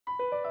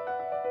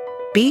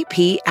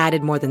BP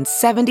added more than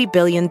 $70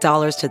 billion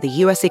to the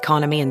U.S.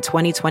 economy in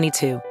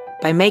 2022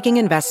 by making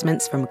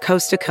investments from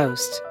coast to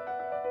coast.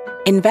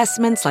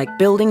 Investments like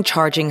building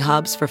charging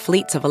hubs for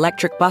fleets of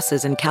electric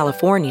buses in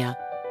California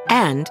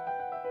and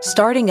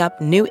starting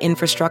up new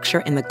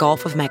infrastructure in the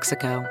Gulf of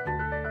Mexico.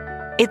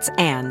 It's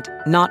and,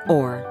 not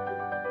or.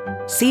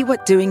 See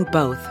what doing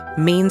both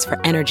means for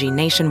energy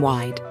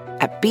nationwide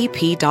at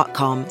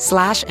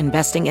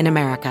bp.com/investing in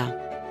America.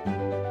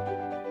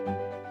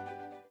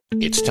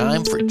 It's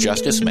time for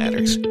Justice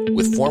Matters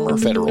with former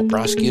federal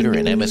prosecutor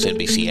and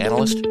MSNBC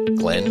analyst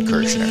Glenn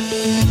Kirshner.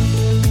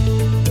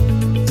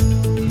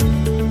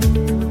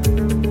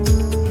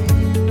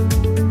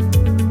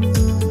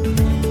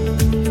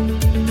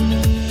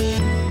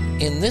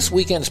 In this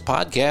weekend's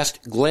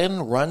podcast,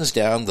 Glenn runs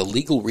down the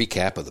legal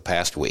recap of the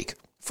past week.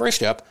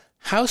 First up,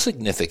 how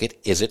significant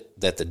is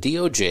it that the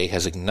DOJ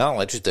has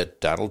acknowledged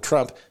that Donald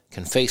Trump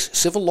can face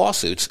civil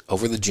lawsuits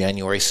over the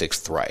January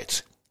 6th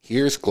riots?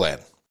 Here's Glenn.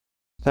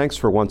 Thanks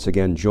for once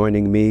again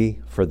joining me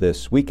for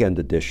this weekend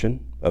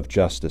edition of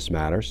Justice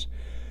Matters.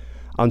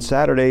 On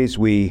Saturdays,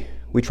 we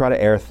try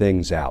to air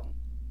things out.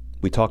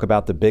 We talk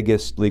about the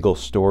biggest legal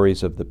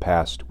stories of the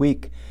past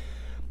week,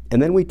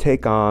 and then we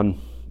take on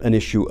an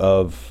issue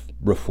of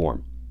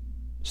reform,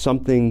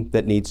 something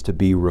that needs to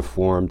be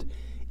reformed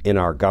in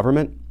our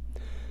government.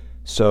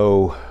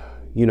 So,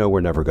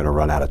 we're never going to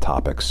run out of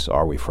topics,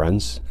 are we,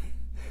 friends?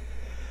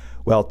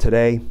 Well,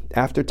 today,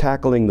 after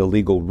tackling the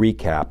legal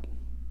recap,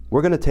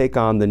 we're going to take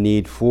on the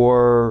need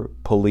for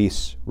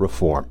police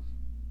reform.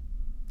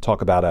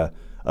 Talk about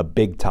a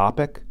big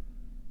topic.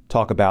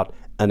 Talk about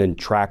an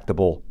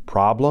intractable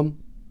problem.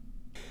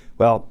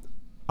 Well,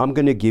 I'm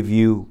going to give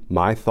you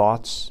my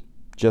thoughts,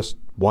 just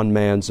one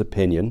man's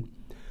opinion,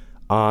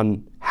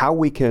 on how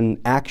we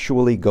can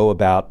actually go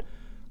about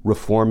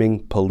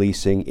reforming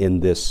policing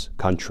in this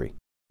country.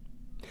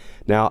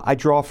 Now, I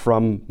draw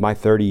from my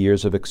 30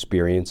 years of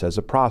experience as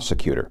a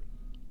prosecutor.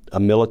 A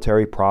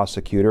military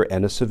prosecutor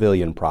and a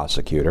civilian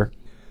prosecutor,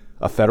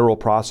 a federal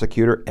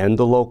prosecutor and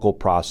a local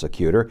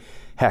prosecutor,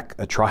 heck,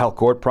 a trial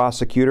court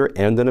prosecutor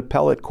and an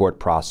appellate court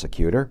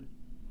prosecutor.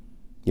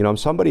 I'm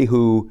somebody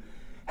who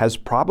has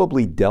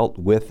probably dealt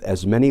with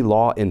as many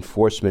law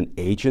enforcement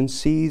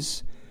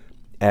agencies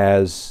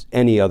as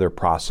any other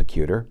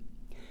prosecutor.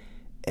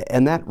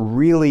 And that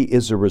really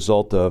is a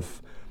result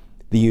of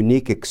the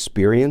unique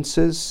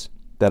experiences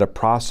that a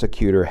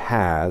prosecutor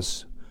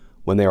has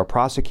when they are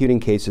prosecuting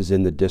cases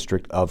in the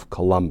District of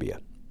Columbia.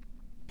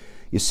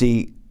 You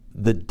see,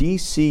 the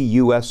D.C.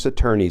 U.S.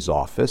 Attorney's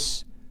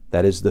Office,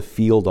 that is the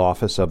field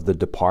office of the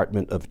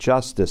Department of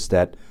Justice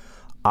that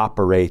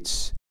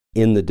operates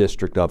in the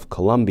District of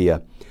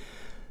Columbia,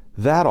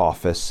 that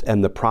office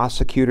and the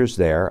prosecutors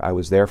there, I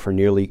was there for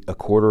nearly a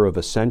quarter of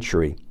a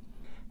century,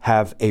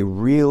 have a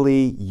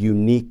really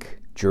unique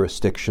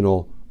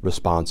jurisdictional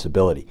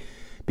responsibility.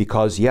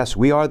 Because yes,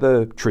 we are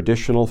the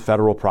traditional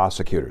federal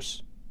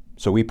prosecutors.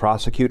 So we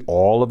prosecute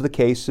all of the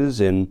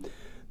cases in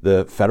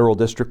the federal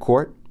district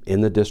court in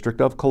the District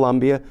of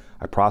Columbia.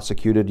 I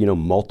prosecuted,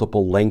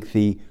 multiple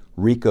lengthy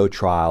RICO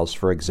trials,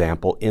 for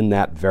example, in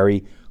that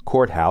very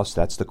courthouse.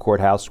 That's the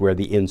courthouse where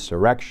the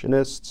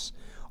insurrectionists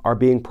are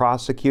being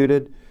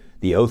prosecuted.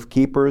 The Oath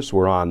Keepers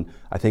were on,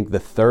 I think, the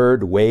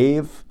third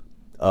wave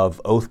of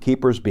Oath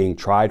Keepers being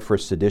tried for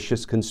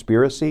seditious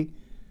conspiracy,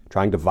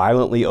 trying to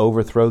violently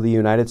overthrow the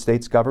United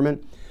States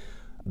government.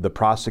 The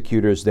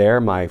prosecutors there,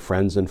 my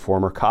friends and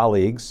former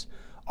colleagues,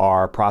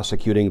 are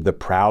prosecuting the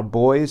Proud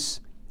Boys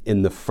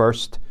in the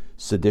first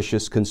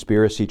seditious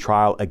conspiracy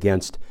trial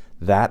against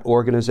that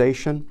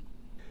organization.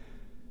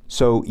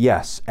 So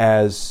yes,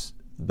 as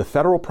the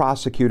federal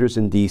prosecutors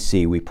in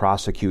D.C., we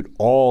prosecute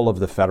all of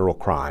the federal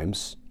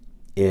crimes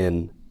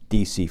in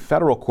D.C.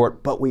 federal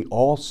court, but we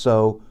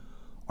also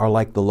are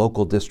like the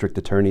local district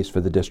attorneys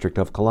for the District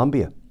of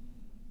Columbia.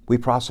 We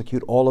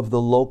prosecute all of the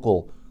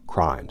local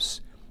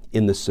crimes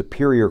in the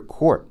Superior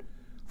Court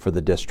for the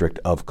District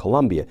of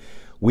Columbia.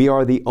 We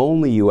are the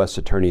only U.S.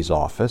 Attorney's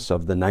Office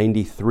of the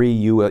 93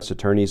 U.S.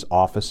 Attorney's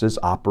offices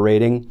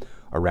operating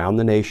around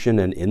the nation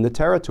and in the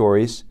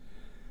territories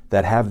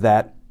that have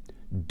that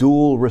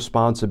dual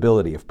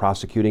responsibility of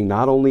prosecuting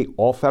not only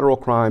all federal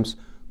crimes,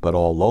 but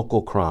all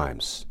local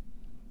crimes.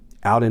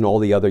 Out in all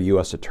the other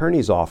U.S.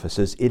 Attorney's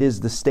offices, it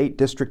is the state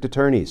district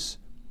attorneys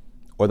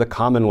or the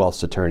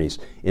Commonwealth's attorneys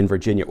in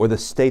Virginia, or the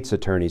state's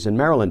attorneys in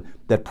Maryland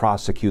that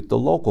prosecute the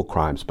local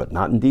crimes, but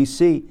not in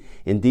D.C.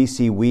 In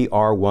D.C., we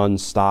are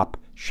one-stop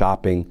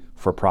shopping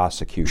for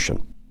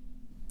prosecution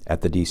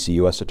at the D.C.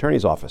 U.S.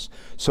 Attorney's Office.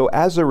 So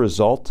as a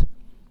result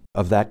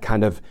of that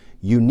kind of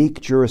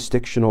unique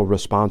jurisdictional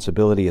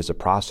responsibility as a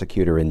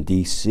prosecutor in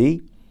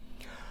D.C.,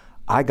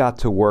 I got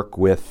to work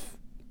with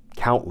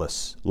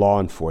countless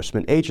law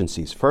enforcement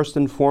agencies. First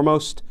and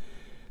foremost,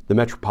 the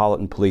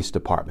Metropolitan Police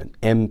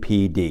Department,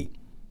 MPD.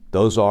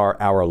 Those are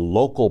our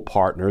local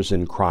partners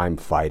in crime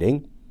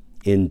fighting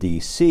in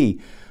D.C.,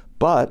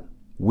 but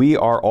we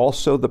are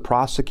also the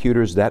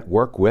prosecutors that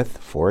work with,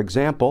 for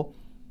example,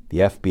 the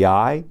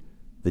FBI,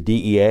 the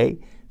DEA,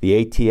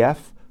 the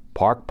ATF,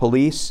 Park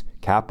Police,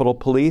 Capitol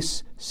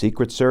Police,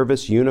 Secret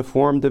Service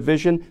Uniform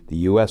Division, the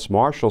U.S.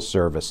 Marshal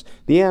Service,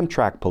 the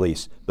Amtrak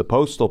Police, the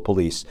Postal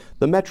Police,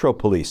 the Metro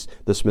Police,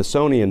 the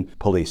Smithsonian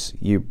Police.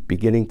 You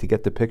beginning to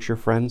get the picture,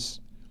 friends?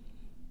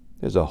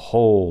 There's a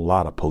whole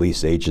lot of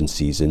police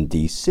agencies in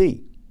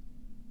D.C.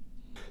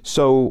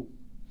 So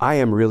I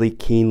am really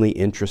keenly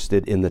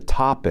interested in the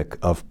topic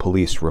of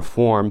police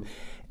reform,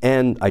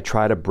 and I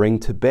try to bring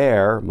to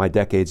bear my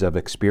decades of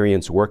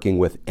experience working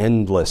with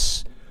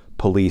endless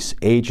police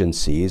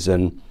agencies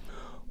and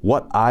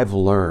what I've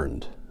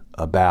learned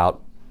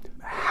about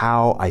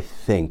how I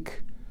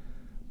think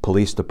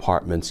police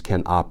departments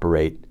can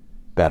operate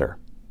better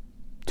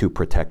to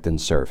protect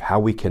and serve, how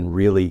we can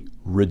really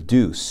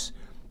reduce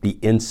the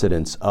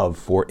incidence of,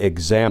 for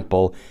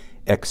example,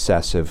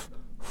 excessive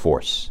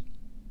force.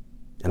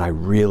 And I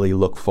really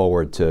look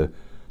forward to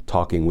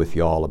talking with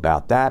you all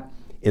about that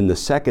in the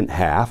second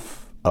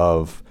half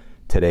of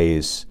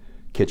today's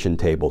kitchen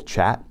table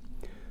chat.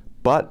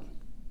 But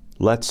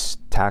let's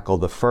tackle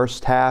the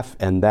first half,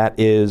 and that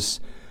is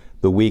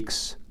the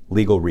week's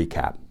legal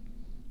recap.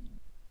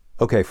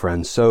 Okay,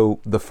 friends, so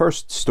the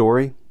first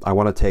story I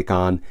want to take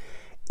on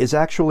is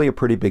actually a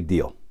pretty big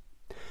deal.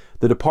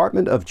 The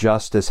Department of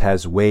Justice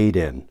has weighed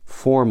in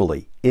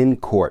formally in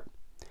court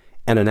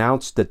and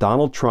announced that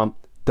Donald Trump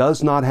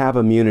does not have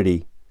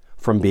immunity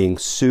from being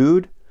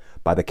sued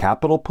by the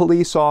Capitol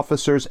Police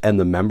officers and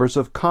the members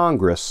of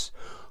Congress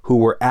who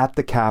were at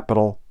the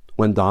Capitol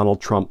when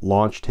Donald Trump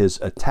launched his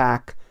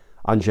attack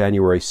on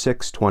January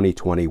 6,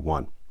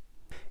 2021.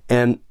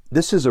 And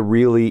this is a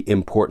really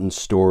important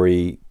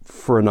story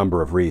for a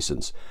number of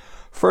reasons.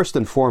 First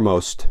and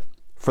foremost,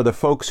 for the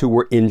folks who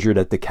were injured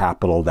at the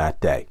Capitol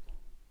that day,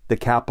 the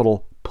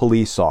Capitol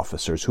police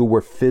officers who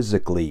were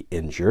physically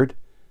injured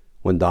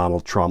when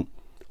Donald Trump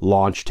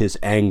launched his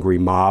angry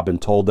mob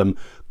and told them,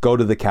 go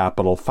to the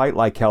Capitol, fight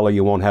like hell or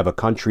you won't have a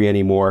country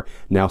anymore.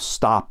 Now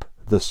stop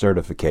the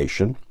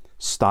certification,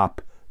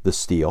 stop the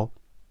steal.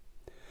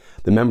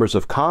 The members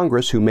of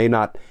Congress who may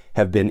not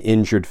have been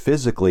injured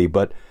physically,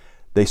 but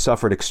they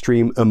suffered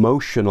extreme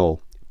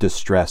emotional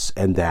distress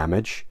and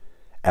damage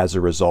as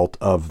a result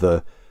of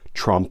the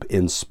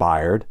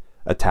Trump-inspired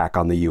attack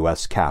on the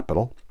U.S.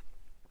 Capitol.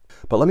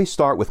 But let me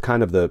start with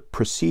kind of the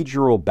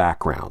procedural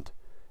background.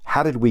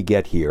 How did we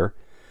get here?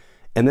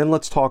 And then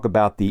let's talk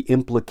about the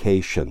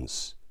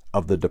implications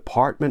of the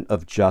Department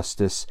of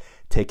Justice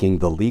taking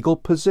the legal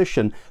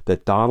position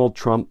that Donald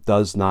Trump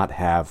does not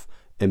have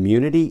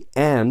immunity,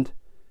 and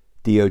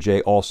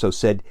DOJ also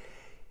said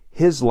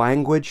his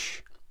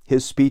language,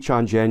 his speech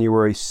on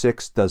January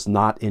 6th does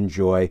not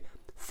enjoy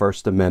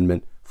First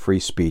Amendment free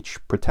speech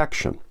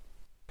protection.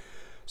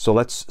 So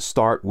let's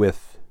start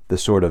with the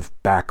sort of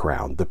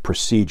background, the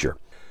procedure.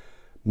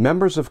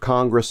 Members of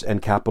Congress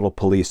and Capitol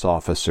Police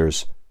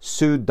officers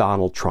sued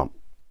Donald Trump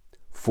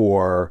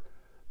for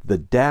the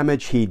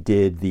damage he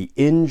did, the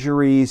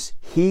injuries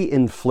he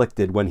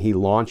inflicted when he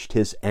launched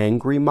his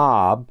angry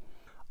mob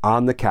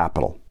on the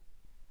Capitol.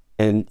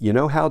 And you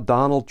know how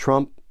Donald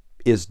Trump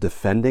is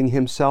defending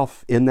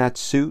himself in that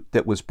suit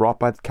that was brought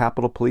by the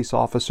Capitol Police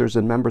officers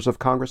and members of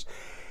Congress?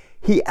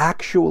 He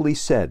actually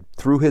said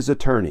through his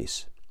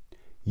attorneys,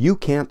 you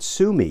can't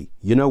sue me.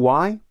 You know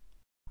why?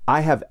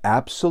 I have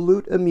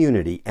absolute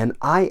immunity and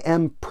I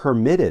am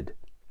permitted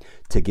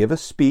to give a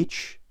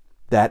speech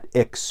that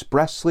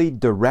expressly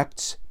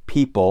directs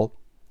people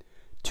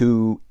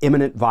to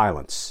imminent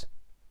violence,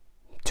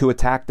 to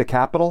attack the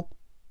Capitol.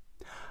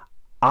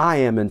 I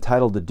am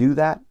entitled to do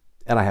that,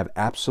 and I have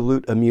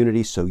absolute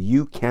immunity, so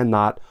you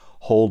cannot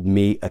hold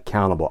me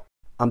accountable.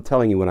 I'm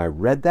telling you, when I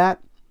read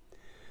that,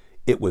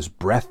 it was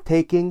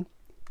breathtaking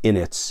in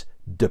its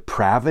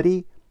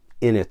depravity,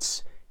 in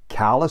its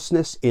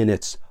callousness, in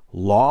its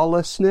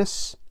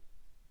lawlessness.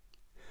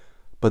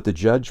 But the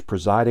judge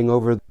presiding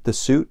over the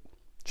suit,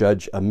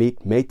 Judge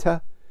Amit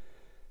Mehta,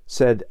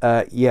 said,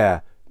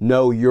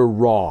 no, you're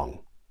wrong.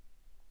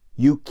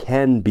 You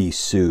can be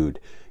sued.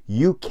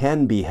 You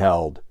can be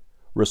held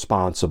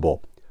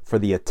responsible for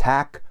the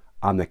attack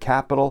on the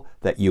Capitol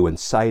that you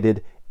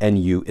incited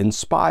and you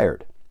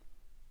inspired.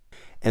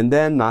 And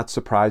then, not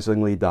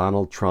surprisingly,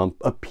 Donald Trump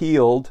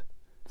appealed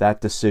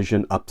that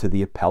decision up to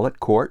the appellate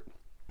court.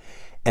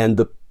 And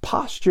the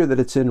posture that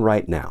it's in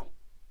right now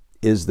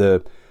is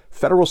the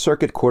Federal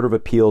Circuit Court of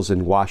Appeals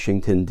in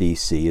Washington,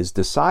 D.C. is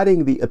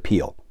deciding the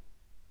appeal,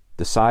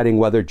 deciding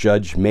whether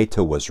Judge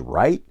Mehta was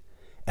right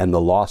and the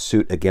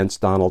lawsuit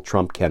against Donald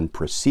Trump can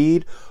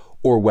proceed,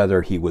 or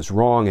whether he was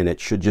wrong and it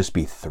should just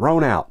be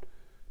thrown out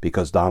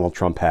because Donald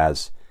Trump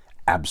has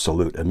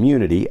absolute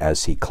immunity,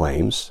 as he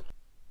claims.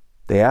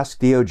 They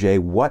asked DOJ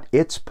what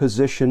its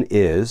position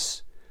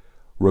is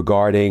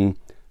regarding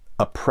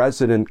a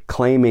president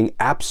claiming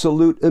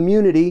absolute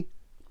immunity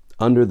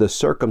under the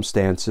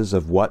circumstances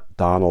of what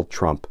Donald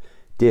Trump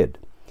did.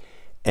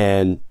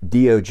 And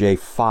DOJ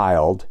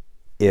filed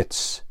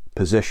its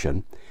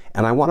position.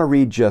 And I want to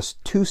read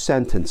just 2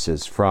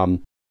 sentences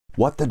from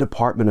what the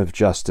Department of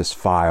Justice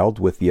filed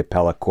with the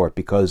appellate court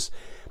because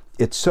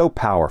it's so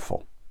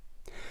powerful.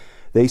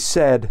 They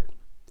said,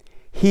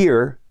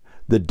 here,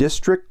 The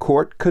district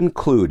court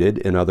concluded,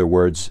 in other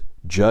words,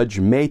 Judge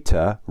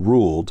Mehta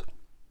ruled,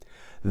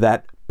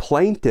 that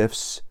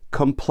plaintiffs'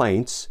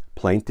 complaints,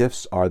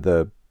 plaintiffs are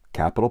the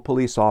Capitol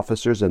Police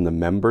officers and the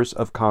members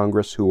of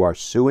Congress who are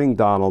suing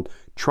Donald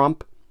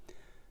Trump,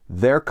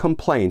 their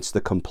complaints,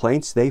 the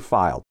complaints they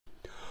filed,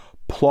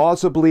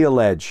 plausibly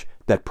allege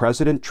that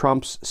President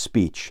Trump's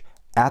speech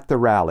at the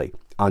rally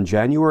on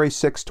January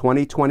 6,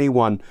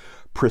 2021,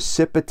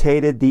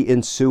 precipitated the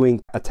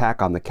ensuing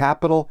attack on the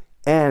Capitol,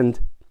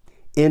 and,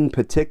 in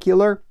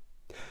particular,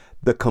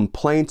 the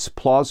complaints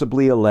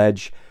plausibly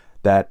allege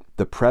that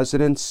the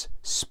president's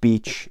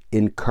speech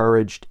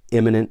encouraged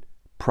imminent,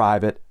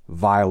 private,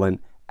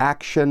 violent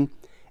action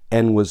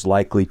and was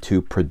likely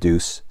to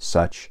produce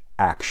such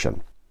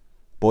action.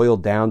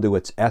 Boiled down to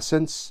its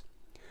essence,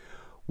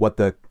 what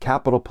the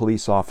Capitol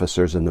Police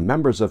officers and the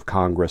members of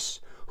Congress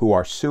who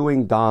are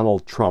suing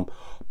Donald Trump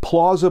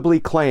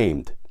plausibly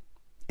claimed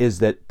is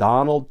that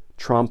Donald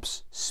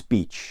Trump's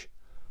speech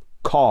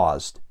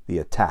caused the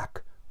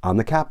attack on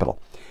the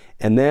Capitol.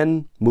 And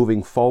then,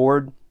 moving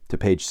forward to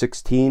page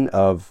 16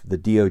 of the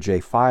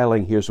DOJ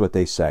filing, here's what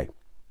they say.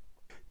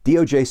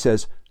 DOJ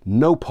says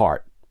no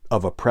part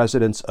of a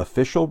president's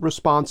official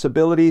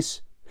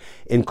responsibilities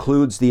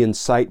includes the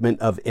incitement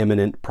of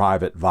imminent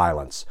private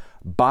violence.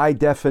 By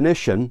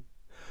definition,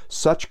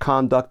 such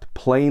conduct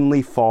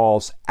plainly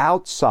falls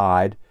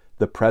outside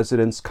the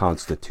president's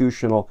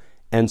constitutional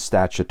and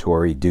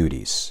statutory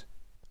duties.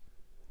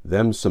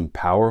 Them some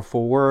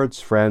powerful words,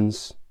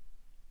 friends.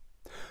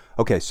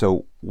 Okay,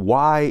 so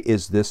why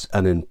is this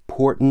an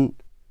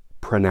important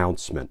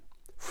pronouncement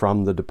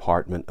from the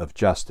Department of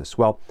Justice?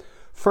 Well,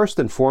 first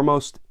and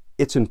foremost,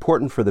 it's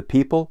important for the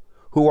people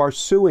who are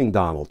suing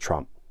Donald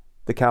Trump,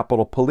 the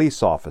Capitol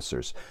Police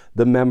officers,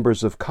 the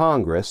members of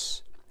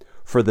Congress,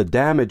 for the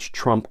damage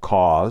Trump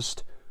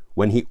caused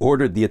when he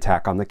ordered the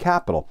attack on the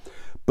Capitol.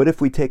 But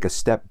if we take a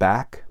step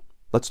back,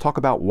 let's talk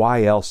about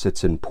why else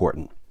it's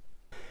important.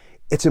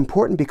 It's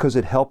important because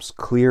it helps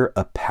clear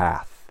a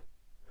path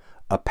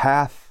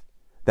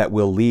that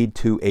will lead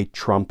to a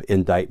Trump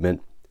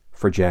indictment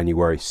for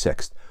January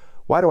 6th.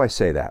 Why do I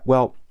say that?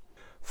 Well,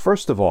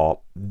 first of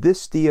all,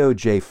 this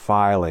DOJ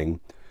filing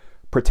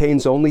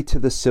pertains only to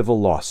the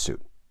civil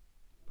lawsuit.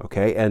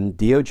 Okay, and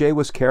DOJ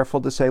was careful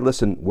to say,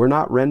 listen, we're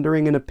not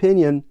rendering an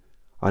opinion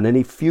on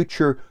any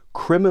future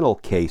criminal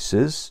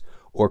cases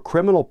or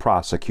criminal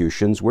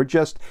prosecutions. We're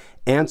just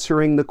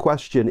answering the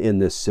question in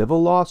this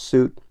civil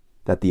lawsuit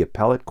that the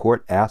appellate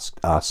court asked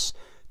us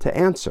to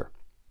answer.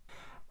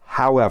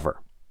 However,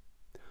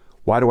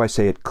 why do I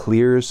say it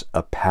clears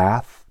a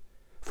path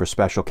for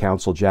Special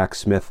Counsel Jack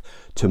Smith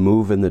to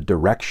move in the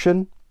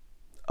direction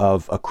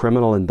of a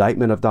criminal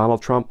indictment of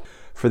Donald Trump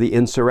for the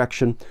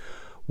insurrection?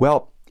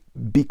 Well,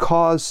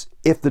 because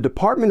if the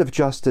Department of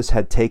Justice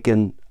had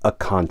taken a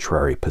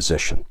contrary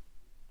position,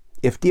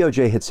 if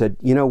DOJ had said,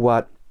 you know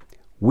what,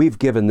 we've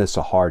given this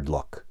a hard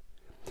look,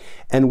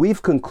 and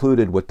we've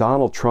concluded what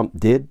Donald Trump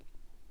did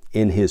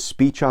in his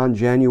speech on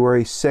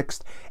January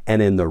 6th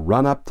and in the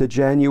run-up to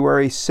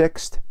January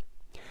 6th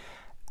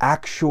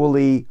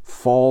actually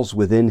falls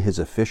within his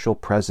official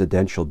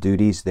presidential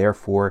duties,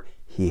 therefore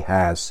he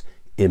has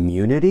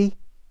immunity.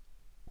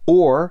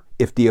 Or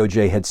if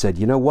DOJ had said,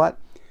 you know what,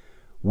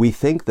 we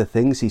think the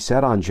things he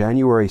said on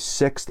January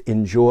 6th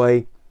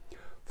enjoy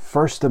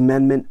First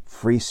Amendment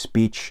free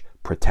speech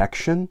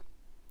protection,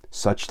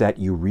 such that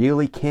you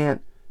really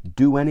can't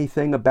do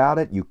anything about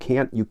it. You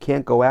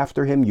can't go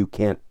after him. You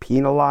can't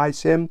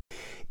penalize him.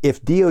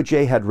 If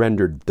DOJ had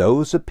rendered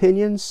those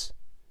opinions,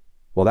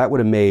 well, that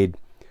would have made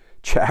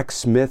Jack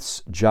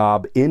Smith's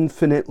job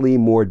infinitely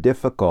more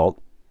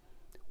difficult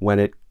when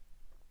it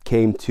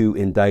came to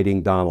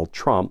indicting Donald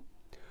Trump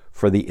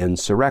for the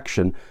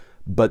insurrection.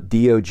 But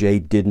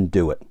DOJ didn't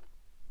do it.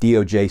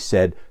 DOJ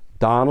said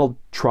Donald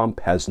Trump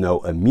has no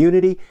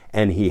immunity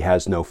and he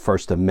has no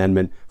First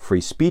Amendment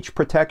free speech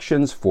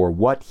protections for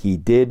what he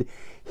did.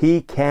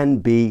 He can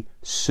be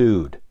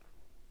sued.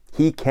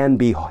 He can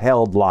be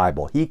held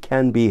liable. He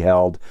can be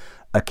held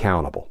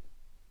accountable.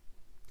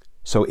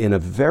 So in a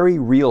very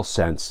real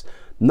sense,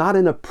 not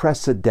in a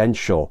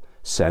precedential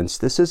sense,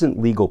 this isn't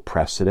legal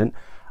precedent.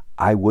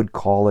 I would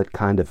call it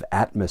kind of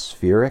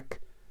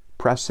atmospheric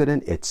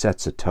precedent. It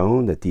sets a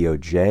tone that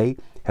DOJ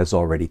has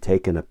already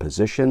taken a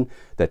position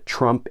that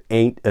Trump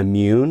ain't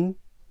immune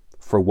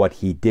for what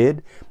he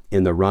did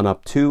in the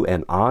run-up to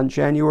and on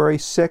January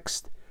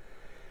 6th.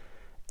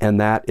 And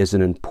that is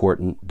an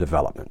important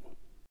development.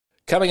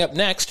 Coming up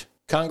next,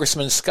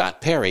 Congressman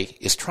Scott Perry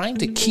is trying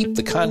to keep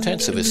the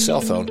contents of his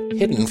cell phone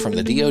hidden from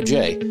the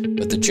DOJ,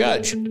 but the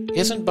judge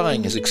isn't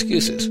buying his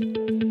excuses.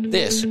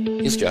 This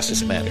is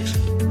Justice Matters.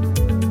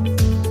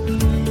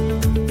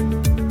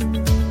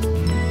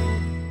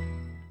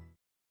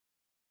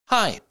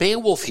 Hi,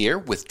 Beowulf here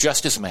with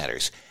Justice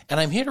Matters, and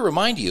I'm here to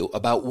remind you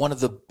about one of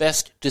the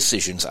best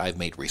decisions I've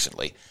made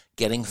recently,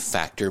 getting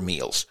Factor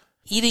meals.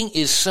 Eating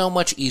is so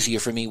much easier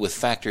for me with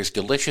Factor's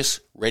delicious,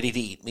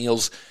 ready-to-eat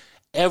meals.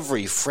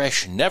 Every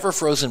fresh,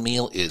 never-frozen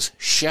meal is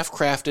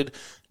chef-crafted,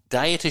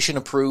 dietitian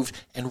approved,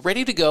 and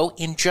ready to go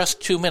in just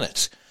 2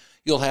 minutes.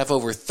 You'll have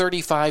over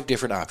 35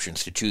 different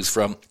options to choose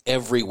from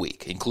every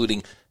week,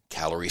 including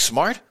Calorie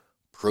Smart,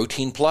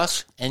 Protein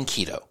Plus, and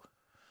Keto.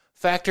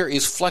 Factor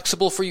is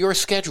flexible for your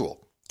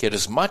schedule. Get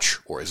as much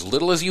or as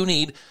little as you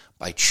need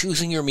by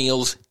choosing your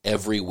meals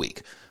every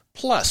week.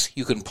 Plus,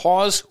 you can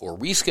pause or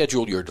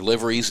reschedule your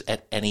deliveries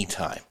at any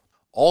time.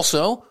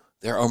 Also,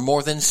 there are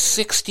more than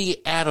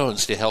 60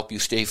 add-ons to help you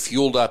stay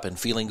fueled up and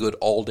feeling good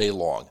all day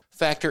long.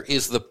 Factor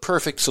is the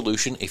perfect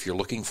solution if you're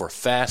looking for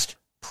fast,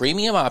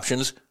 premium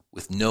options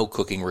with no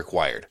cooking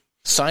required.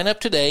 Sign up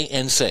today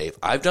and save.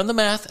 I've done the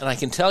math, and I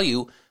can tell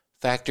you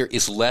Factor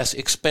is less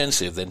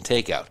expensive than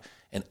takeout,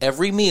 and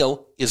every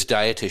meal is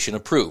dietitian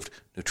approved,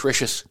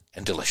 nutritious,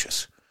 and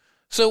delicious.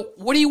 So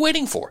what are you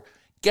waiting for?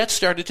 Get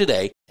started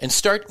today and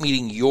start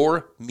meeting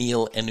your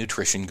meal and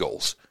nutrition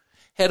goals.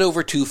 Head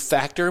over to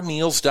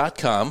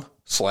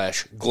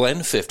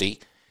factormeals.com/Glenn50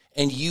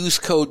 and use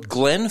code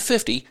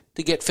Glenn50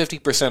 to get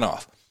 50%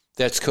 off.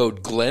 That's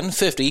code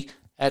Glenn50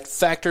 at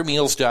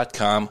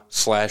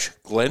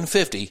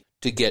factormeals.com/Glenn50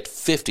 to get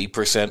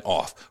 50%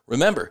 off.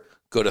 Remember,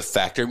 go to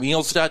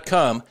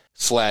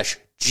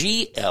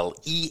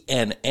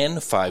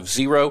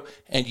factormeals.com/GLENN50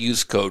 and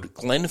use code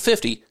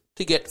Glenn50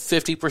 to get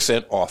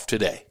 50% off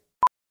today.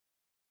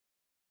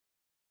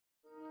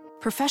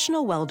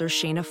 Professional welder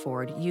Shayna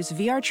Ford used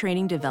VR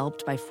training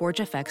developed by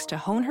ForgeFX to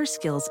hone her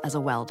skills as a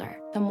welder.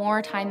 The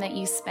more time that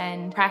you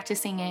spend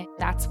practicing it,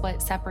 that's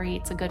what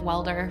separates a good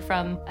welder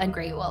from a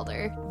great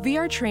welder.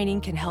 VR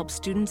training can help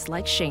students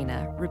like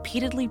Shayna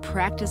repeatedly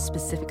practice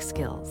specific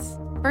skills.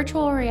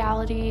 Virtual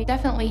reality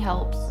definitely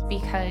helps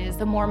because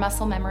the more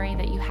muscle memory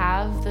that you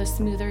have, the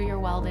smoother your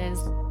weld is.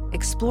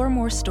 Explore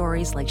more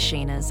stories like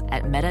Shayna's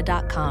at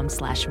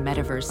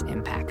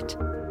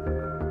meta.com/metaverseimpact.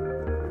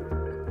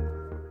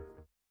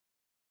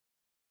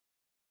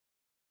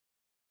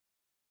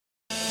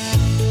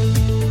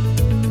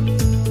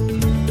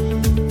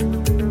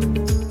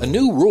 A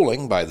new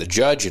ruling by the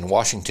judge in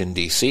Washington,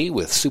 D.C.,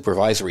 with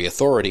supervisory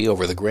authority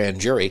over the grand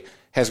jury,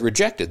 has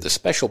rejected the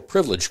special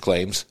privilege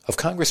claims of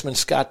Congressman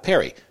Scott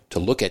Perry to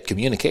look at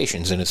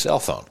communications in his cell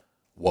phone.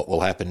 What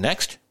will happen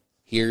next?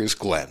 Here's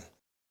Glenn.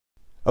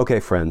 Okay,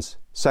 friends,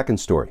 second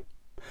story.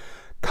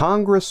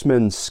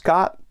 Congressman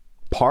Scott,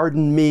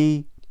 pardon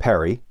me,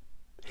 Perry,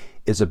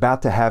 is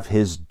about to have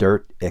his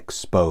dirt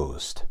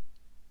exposed.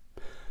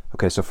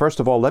 Okay, so first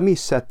of all, let me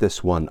set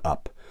this one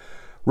up.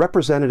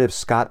 Representative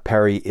Scott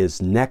Perry is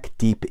neck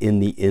deep in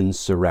the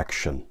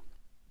insurrection.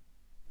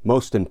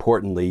 Most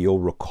importantly, you'll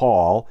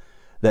recall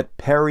that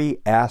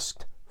Perry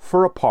asked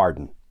for a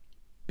pardon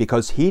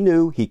because he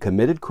knew he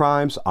committed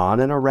crimes on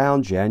and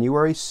around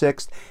January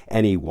 6th,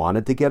 and he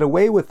wanted to get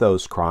away with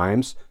those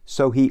crimes,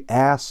 so he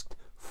asked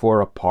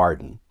for a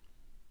pardon.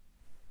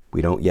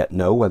 We don't yet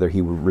know whether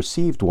he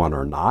received one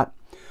or not,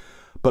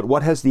 but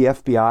what has the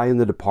FBI and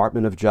the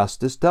Department of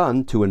Justice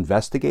done to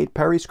investigate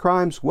Perry's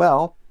crimes?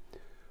 Well,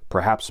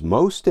 perhaps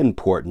most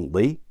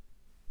importantly,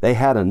 they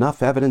had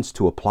enough evidence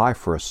to apply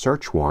for a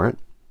search warrant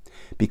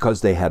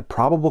because they had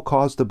probable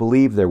cause to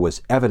believe there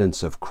was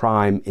evidence of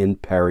crime in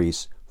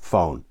Perry's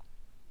phone.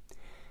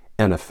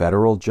 And a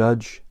federal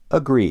judge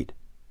agreed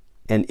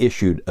and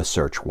issued a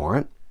search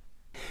warrant.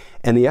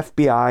 And the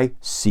FBI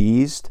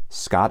seized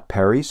Scott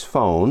Perry's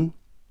phone.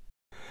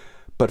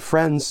 But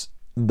friends,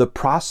 the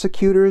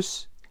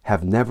prosecutors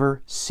have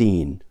never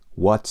seen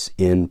what's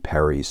in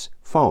Perry's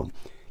phone.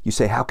 You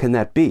say, how can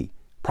that be?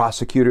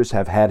 Prosecutors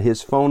have had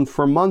his phone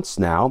for months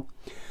now.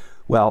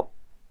 Well,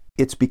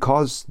 it's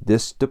because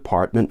this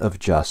Department of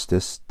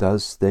Justice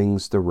does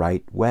things the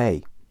right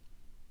way.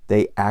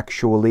 They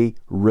actually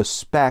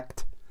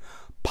respect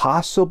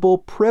possible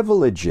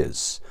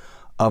privileges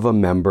of a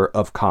member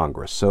of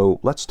Congress. So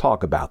let's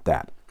talk about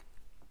that.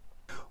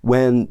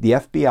 When the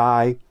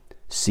FBI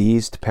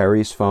seized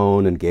Perry's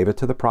phone and gave it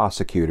to the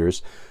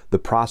prosecutors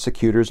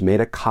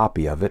made a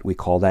copy of it. We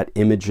call that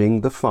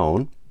imaging the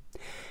phone.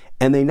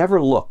 And they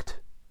never looked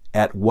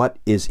at what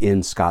is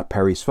in Scott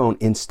Perry's phone.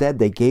 Instead,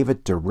 they gave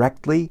it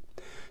directly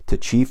to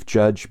Chief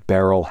Judge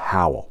Beryl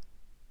Howell.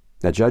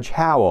 Now, Judge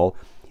Howell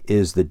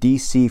is the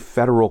D.C.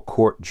 federal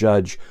court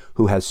judge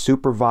who has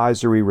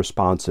supervisory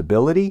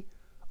responsibility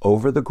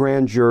over the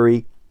grand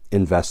jury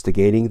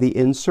investigating the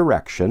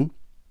insurrection.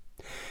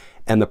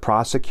 And the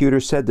prosecutor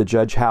said to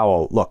Judge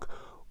Howell, look,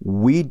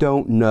 we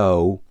don't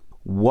know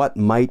what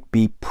might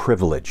be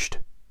privileged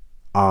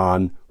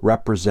on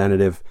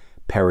Representative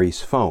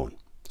Perry's phone.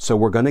 So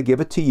we're going to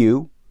give it to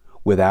you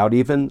without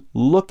even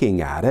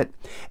looking at it,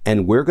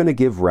 and we're going to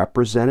give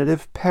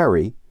Representative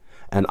Perry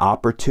an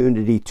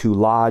opportunity to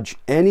lodge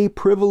any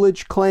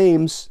privilege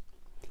claims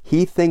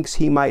he thinks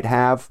he might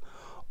have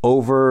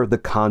over the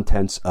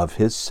contents of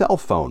his cell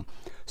phone,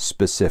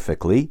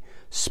 specifically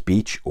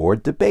speech or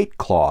debate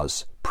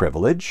clause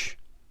privilege.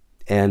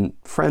 And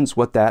friends,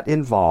 what that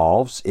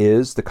involves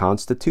is the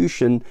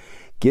Constitution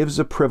gives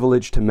a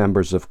privilege to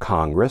members of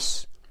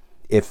Congress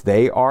if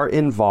they are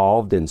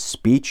involved in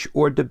speech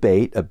or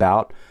debate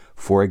about,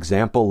 for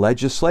example,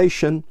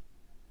 legislation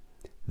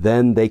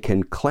then they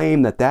can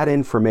claim that that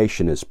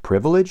information is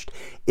privileged.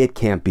 It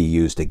can't be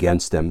used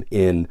against them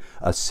in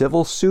a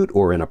civil suit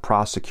or in a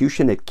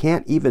prosecution. It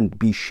can't even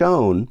be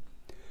shown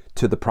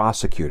to the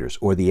prosecutors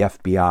or the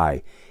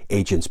FBI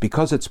agents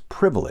because it's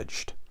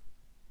privileged.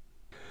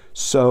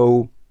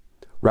 So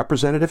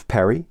Representative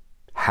Perry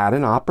had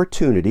an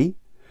opportunity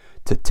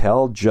to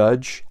tell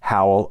Judge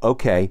Howell,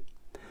 okay,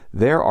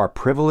 there are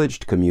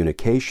privileged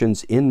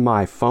communications in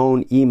my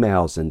phone,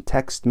 emails, and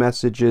text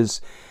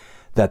messages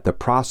that the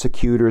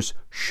prosecutors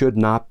should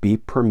not be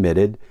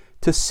permitted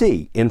to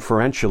see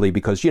inferentially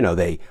because,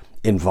 they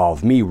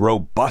involve me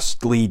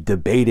robustly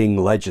debating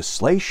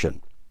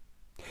legislation.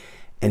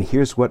 And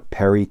here's what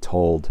Perry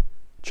told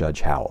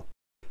Judge Howell.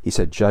 He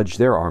said, Judge,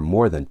 there are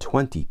more than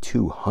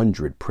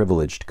 2,200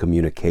 privileged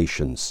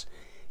communications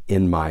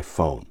in my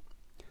phone.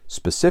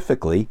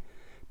 Specifically,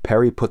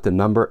 Perry put the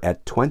number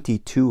at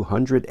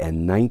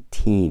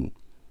 2,219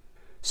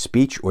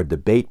 speech or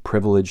debate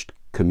privileged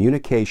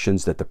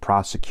communications that the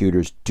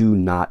prosecutors do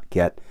not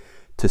get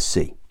to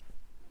see.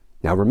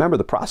 Now remember,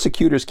 the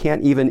prosecutors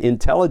can't even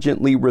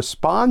intelligently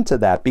respond to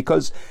that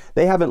because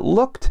they haven't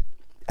looked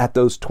at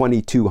those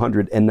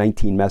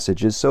 2,219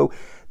 messages, so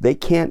they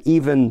can't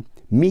even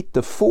meet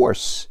the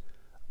force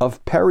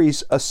of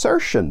Perry's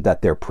assertion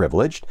that they're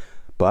privileged.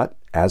 But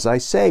as I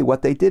say,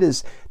 what they did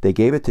is they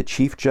gave it to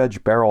Chief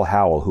Judge Beryl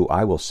Howell, who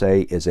I will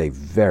say is a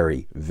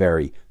very,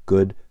 very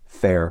good,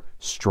 fair,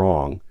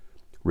 strong,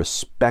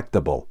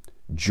 respectable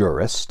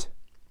jurist.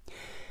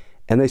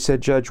 And they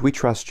said, Judge, we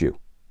trust you.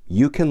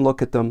 You can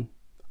look at them.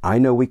 I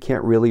know we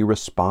can't really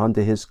respond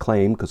to his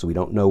claim because we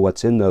don't know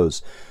what's in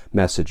those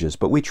messages,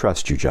 but we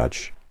trust you,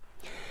 Judge.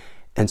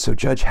 And so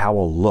Judge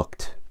Howell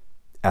looked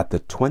at the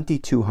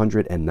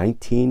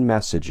 2,219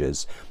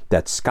 messages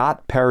that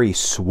Scott Perry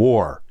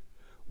swore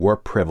were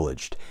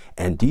privileged.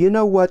 And do you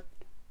know what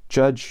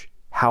Judge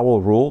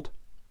Howell ruled?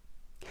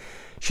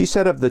 She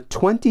said of the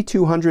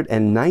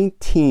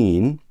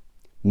 2,219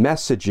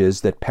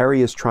 messages that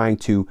Perry is trying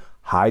to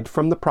hide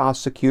from the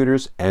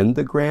prosecutors and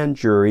the grand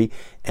jury,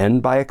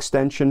 and by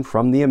extension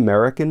from the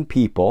American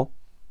people,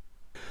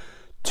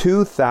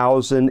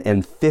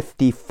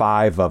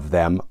 2,055 of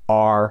them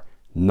are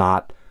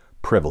not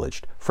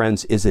privileged.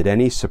 Friends, is it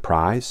any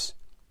surprise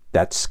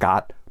that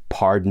Scott,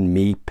 pardon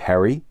me,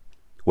 Perry,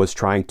 was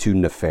trying to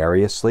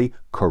nefariously,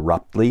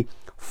 corruptly,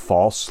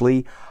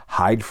 falsely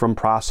hide from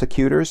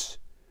prosecutors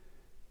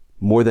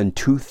more than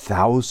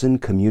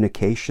 2,000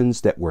 communications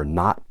that were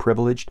not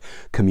privileged,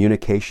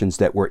 communications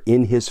that were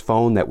in his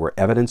phone that were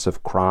evidence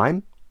of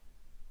crime?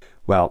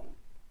 Well,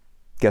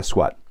 guess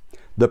what?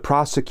 The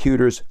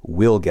prosecutors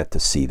will get to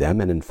see them,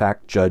 and in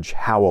fact, Judge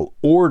Howell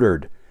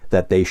ordered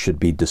that they should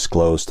be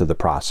disclosed to the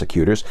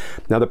prosecutors.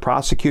 Now, the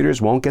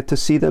prosecutors won't get to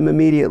see them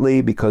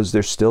immediately because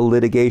there's still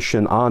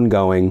litigation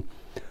ongoing.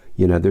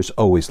 There's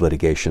always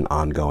litigation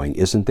ongoing,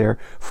 isn't there?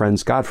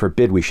 Friends, God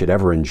forbid we should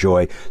ever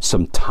enjoy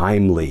some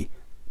timely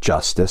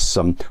justice,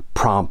 some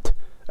prompt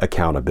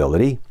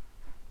accountability.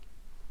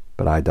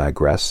 But I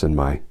digress and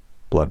my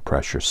blood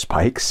pressure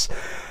spikes.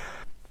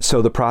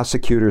 So the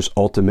prosecutors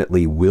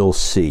ultimately will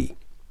see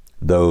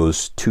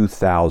those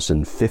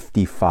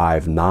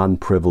 2,055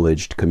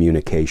 non-privileged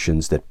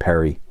communications that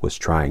Perry was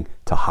trying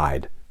to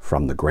hide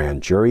from the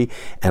grand jury.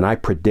 And I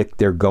predict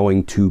they're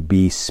going to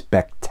be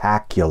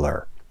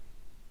spectacular.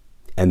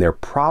 And they're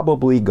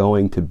probably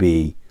going to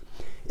be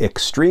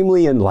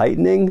extremely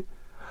enlightening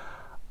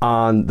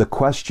on the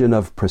question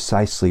of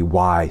precisely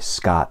why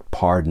Scott,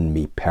 pardon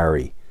me,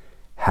 Perry,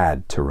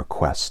 had to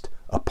request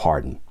a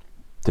pardon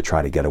to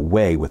try to get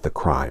away with the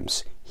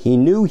crimes he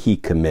knew he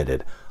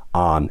committed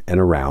on and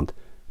around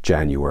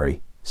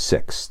January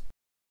 6th.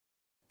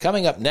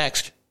 Coming up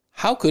next,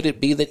 how could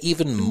it be that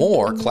even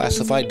more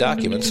classified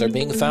documents are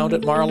being found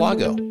at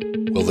Mar-a-Lago?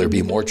 Will there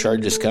be more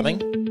charges coming?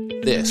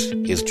 This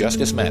is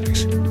Justice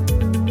Matters.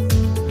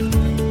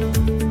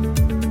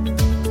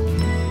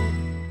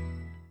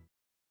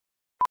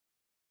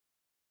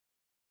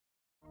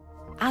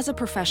 As a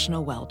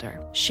professional welder,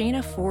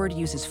 Shayna Ford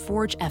uses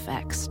Forge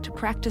FX to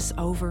practice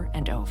over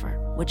and over,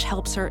 which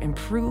helps her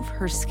improve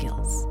her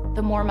skills.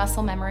 The more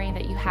muscle memory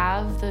that you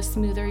have, the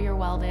smoother your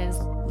weld is.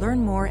 Learn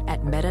more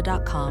at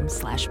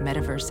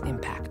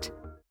meta.com/metaverseimpact.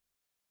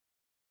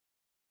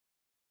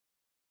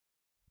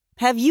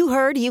 Have you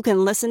heard you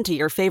can listen to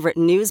your favorite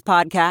news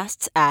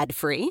podcasts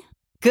ad-free?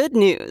 Good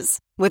news!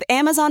 With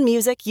Amazon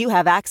Music, you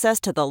have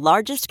access to the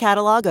largest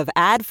catalog of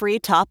ad-free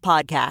top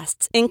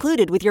podcasts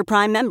included with your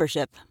Prime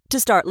membership. To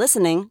start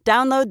listening,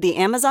 download the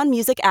Amazon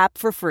Music app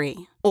for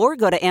free or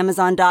go to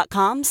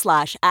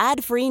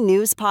amazon.com/ad-free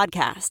news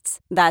podcasts.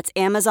 That's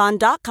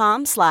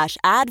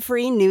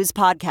amazon.com/ad-free news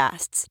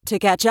podcasts to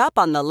catch up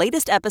on the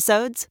latest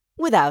episodes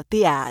without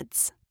the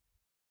ads.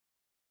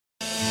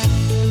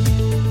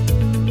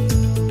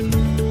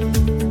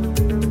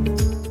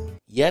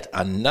 Yet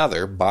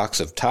another box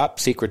of top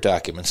secret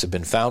documents have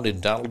been found in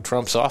Donald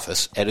Trump's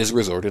office at his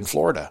resort in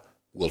Florida.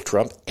 Will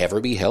Trump ever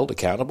be held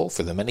accountable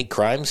for the many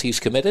crimes he's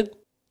committed?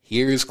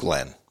 Here's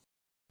Glenn.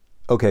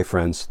 Okay,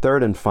 friends,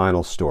 third and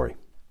final story.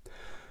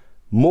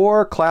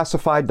 More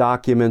classified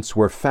documents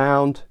were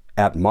found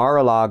at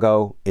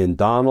Mar-a-Lago in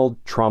Donald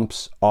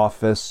Trump's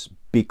office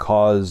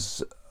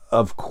because,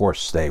 of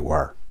course, they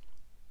were.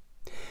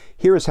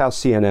 Here is how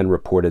CNN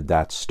reported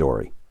that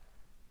story.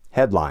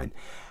 Headline: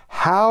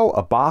 How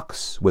a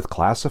box with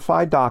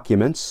classified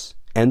documents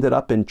ended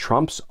up in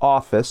Trump's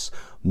office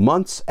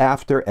months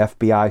after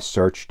FBI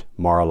searched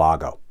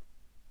Mar-a-Lago.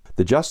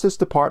 The Justice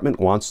Department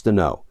wants to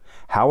know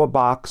how a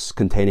box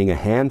containing a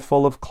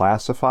handful of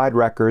classified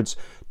records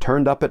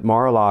turned up at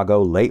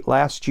Mar-a-Lago late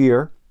last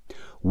year,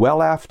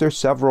 well after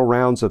several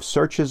rounds of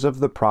searches of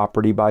the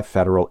property by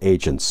federal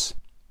agents.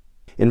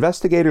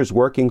 Investigators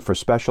working for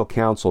Special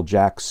Counsel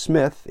Jack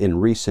Smith in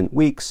recent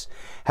weeks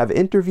have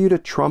interviewed a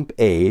Trump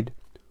aide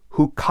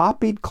who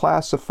copied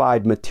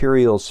classified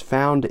materials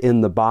found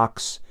in the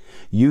box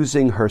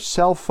using her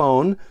cell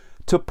phone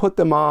to put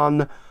them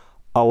on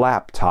a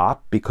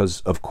laptop,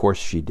 because of course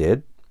she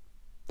did.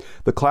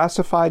 The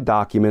classified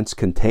documents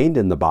contained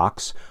in the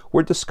box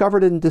were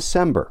discovered in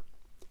December,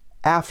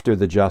 after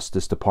the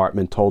Justice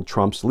Department told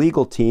Trump's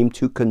legal team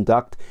to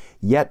conduct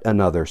yet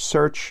another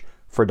search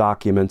for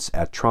documents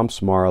at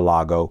Trump's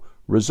Mar-a-Lago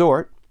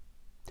resort.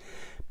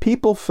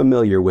 People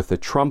familiar with the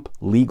Trump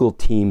legal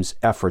team's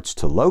efforts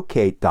to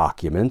locate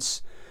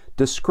documents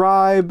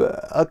describe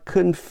a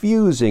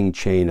confusing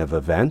chain of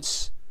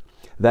events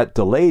that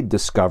delayed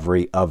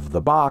discovery of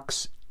the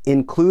box,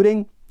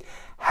 including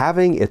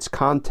having its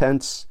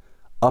contents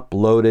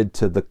uploaded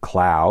to the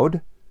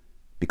cloud,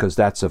 because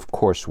that's, of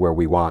course, where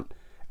we want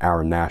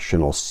our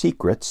national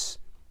secrets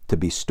to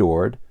be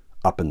stored,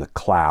 up in the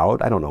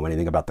cloud. I don't know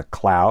anything about the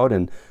cloud,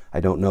 and I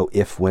don't know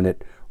if when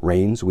it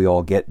rains we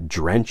all get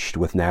drenched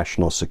with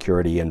national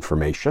security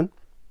information.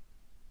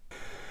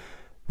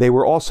 They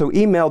were also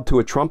emailed to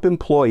a Trump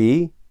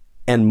employee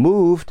and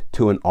moved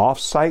to an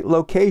off-site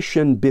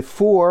location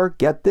before,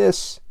 get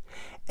this,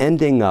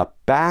 ending up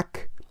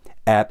back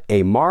at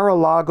a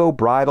Mar-a-Lago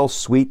bridal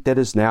suite that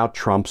is now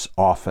Trump's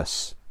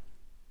office,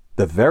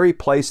 the very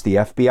place the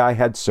FBI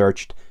had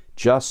searched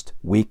just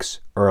weeks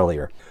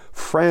earlier.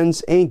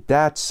 Friends, ain't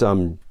that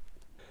some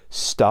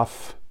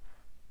stuff?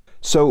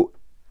 So,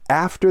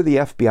 after the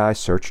FBI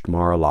searched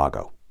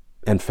Mar-a-Lago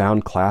and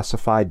found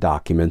classified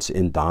documents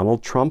in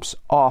Donald Trump's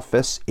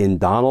office, in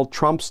Donald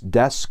Trump's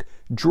desk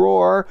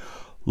drawer,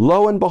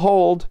 lo and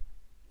behold,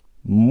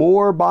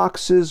 more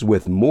boxes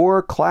with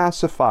more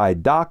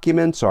classified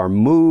documents are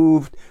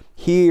moved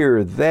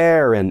here,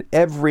 there, and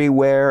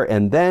everywhere,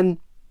 and then,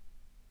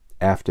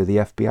 after the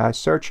FBI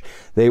search,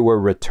 they were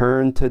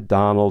returned to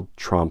Donald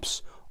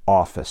Trump's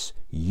office.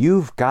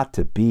 You've got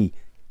to be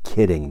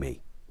kidding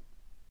me.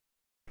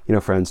 You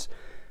know, friends,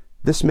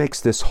 this makes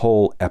this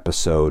whole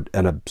episode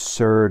an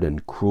absurd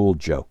and cruel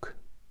joke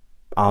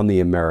on the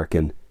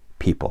American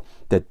people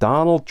that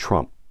Donald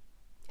Trump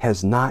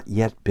has not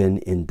yet been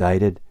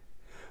indicted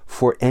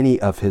for any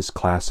of his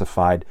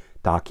classified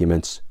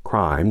documents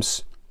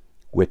crimes,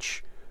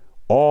 which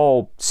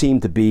all seem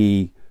to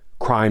be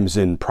crimes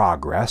in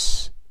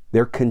progress.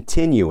 They're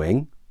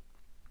continuing.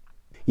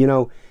 You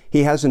know,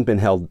 he hasn't been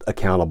held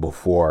accountable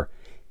for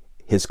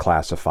his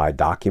classified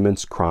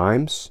documents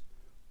crimes,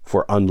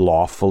 for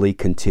unlawfully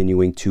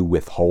continuing to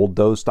withhold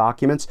those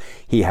documents.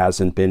 He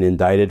hasn't been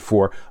indicted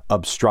for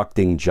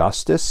obstructing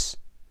justice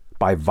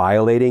by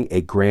violating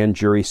a grand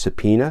jury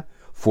subpoena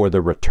for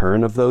the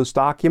return of those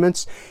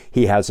documents.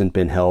 He hasn't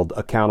been held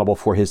accountable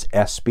for his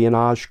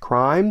espionage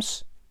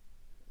crimes,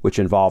 which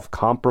involve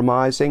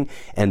compromising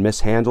and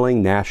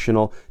mishandling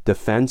national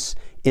defense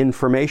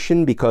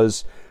information,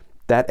 because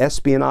that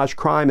espionage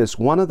crime is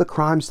one of the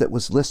crimes that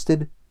was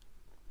listed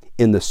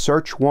in the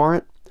search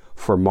warrant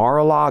for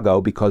Mar-a-Lago,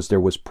 because there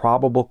was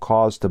probable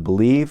cause to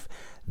believe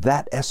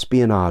that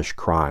espionage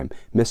crime,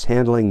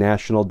 mishandling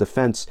national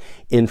defense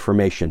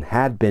information,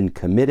 had been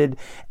committed,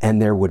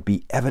 and there would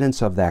be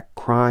evidence of that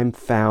crime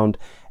found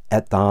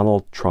at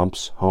Donald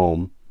Trump's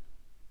home,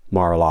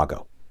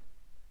 Mar-a-Lago.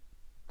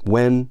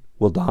 When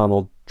will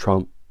Donald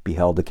Trump be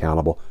held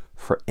accountable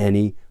for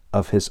any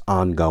of his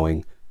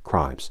ongoing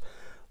crimes?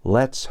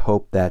 Let's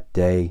hope that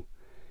day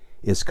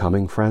is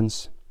coming,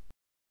 friends.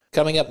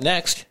 Coming up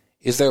next,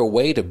 is there a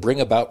way to bring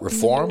about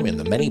reform in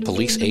the many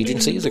police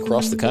agencies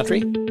across the country?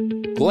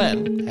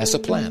 Glenn has a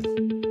plan.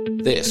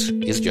 This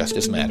is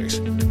Justice Matters.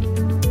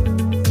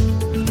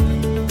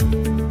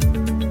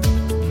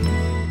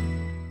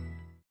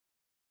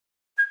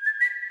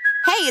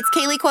 Hey, it's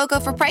Kaylee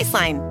Cuoco for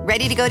Priceline.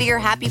 Ready to go to your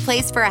happy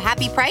place for a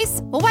happy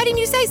price? Well, why didn't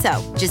you say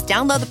so? Just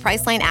download the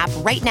Priceline app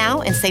right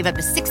now and save up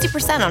to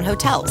 60% on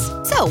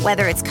hotels. So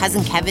whether it's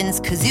Cousin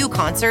Kevin's Kazoo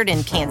Concert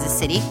in Kansas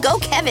City, go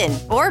Kevin,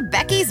 or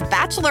Becky's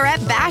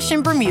Bachelorette Bash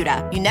in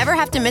Bermuda, you never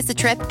have to miss a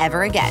trip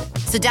ever again.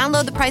 So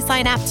download the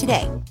Priceline app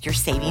today. Your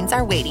savings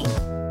are waiting.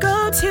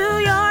 Go to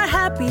your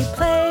happy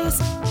place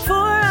for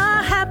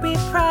a happy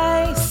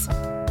price.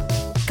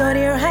 Go to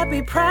your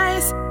happy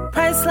price,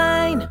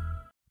 Priceline.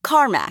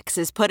 CarMax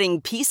is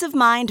putting peace of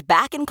mind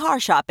back in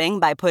car shopping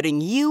by putting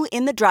you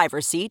in the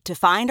driver's seat to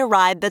find a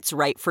ride that's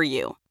right for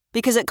you.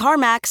 Because at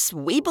CarMax,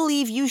 we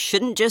believe you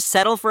shouldn't just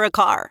settle for a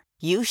car.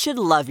 You should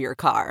love your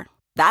car.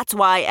 That's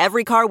why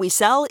every car we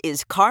sell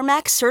is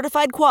CarMax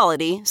certified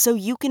quality, so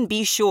you can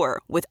be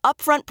sure with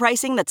upfront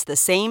pricing that's the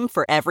same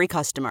for every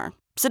customer.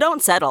 So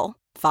don't settle.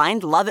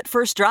 Find love at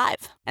first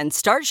drive and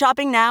start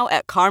shopping now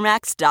at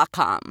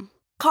CarMax.com.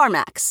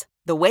 CarMax,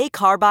 the way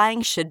car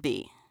buying should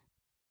be.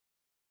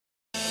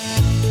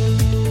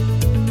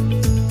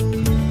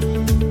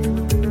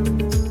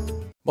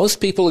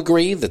 Most people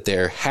agree that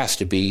there has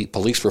to be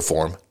police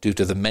reform due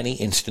to the many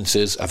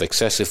instances of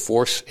excessive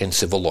force in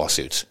civil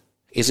lawsuits.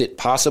 Is it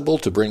possible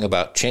to bring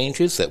about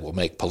changes that will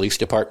make police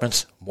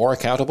departments more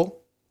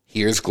accountable?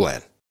 Here's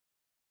Glenn.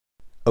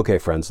 Okay,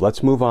 friends,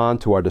 let's move on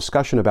to our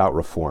discussion about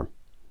reform.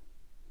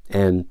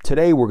 And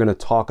today we're going to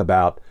talk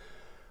about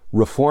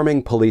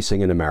reforming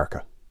policing in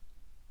America.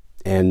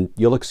 And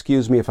you'll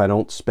excuse me if I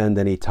don't spend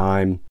any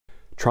time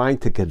trying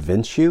to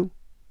convince you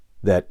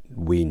that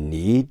we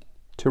need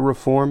to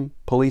reform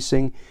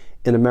policing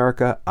in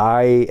America.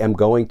 I am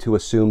going to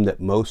assume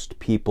that most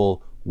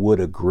people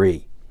would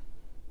agree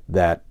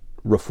that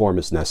reform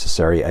is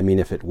necessary. I mean,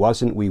 if it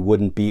wasn't, we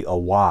wouldn't be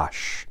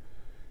awash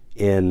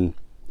in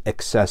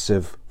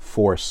excessive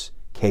force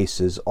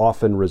cases,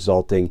 often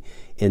resulting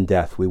in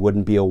death. We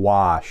wouldn't be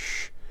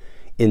awash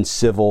in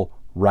civil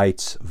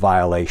rights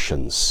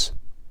violations.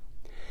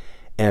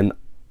 And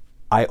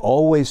I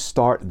always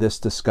start this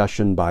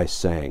discussion by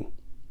saying,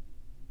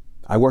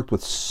 I worked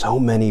with so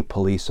many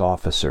police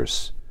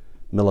officers,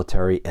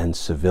 military and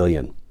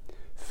civilian,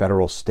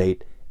 federal,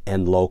 state,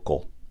 and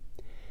local.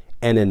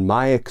 And in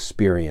my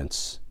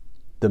experience,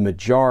 the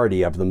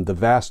majority of them, the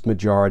vast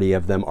majority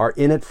of them, are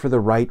in it for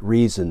the right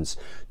reasons,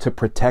 to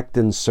protect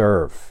and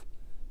serve.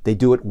 They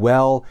do it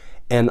well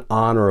and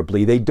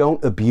honorably. They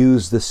don't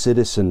abuse the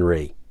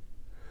citizenry.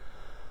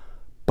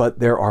 But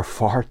there are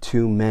far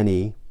too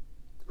many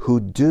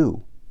who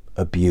do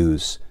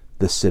abuse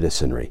the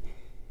citizenry.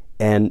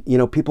 And,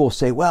 people will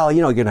say, well,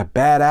 you're going to have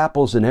bad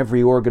apples in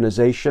every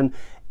organization.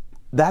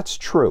 That's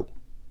true,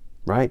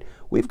 right?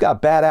 We've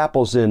got bad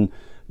apples in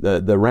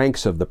the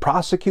ranks of the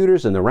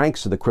prosecutors, and the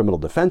ranks of the criminal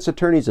defense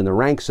attorneys, and the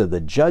ranks of the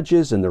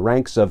judges, and the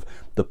ranks of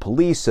the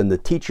police, and the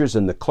teachers,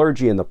 and the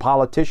clergy, and the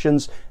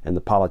politicians, and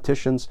the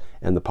politicians,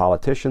 and the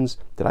politicians.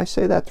 Did I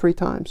say that 3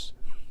 times?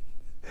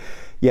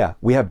 Yeah,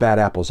 we have bad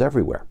apples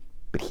everywhere.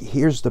 But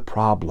here's the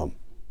problem.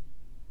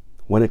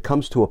 When it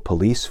comes to a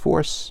police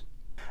force,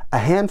 a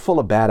handful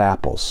of bad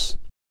apples,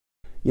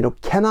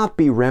 cannot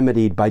be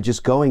remedied by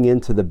just going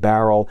into the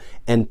barrel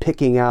and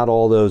picking out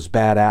all those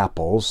bad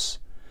apples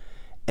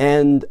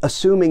and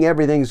assuming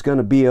everything's going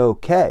to be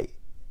okay,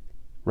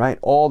 right?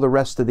 All the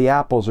rest of the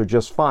apples are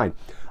just fine.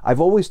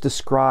 I've always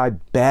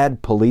described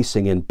bad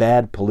policing and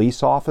bad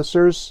police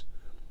officers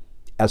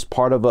as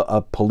part of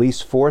a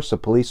police force, a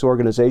police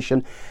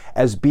organization,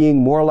 as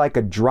being more like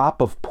a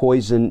drop of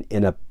poison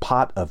in a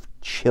pot of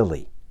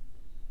chili.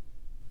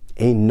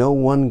 Ain't no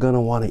one going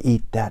to want to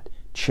eat that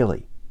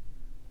chili,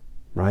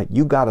 right?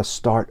 You got to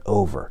start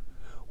over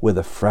with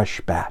a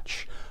fresh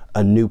batch,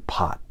 a new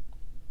pot,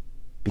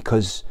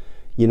 because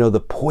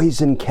the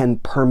poison can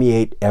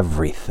permeate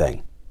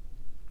everything.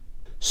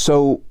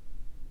 So,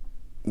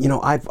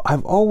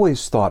 I've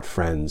always thought,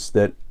 friends,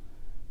 that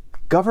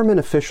government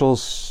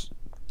officials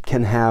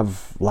can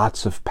have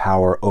lots of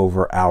power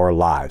over our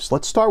lives.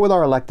 Let's start with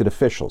our elected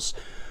officials.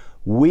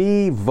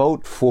 We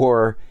vote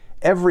for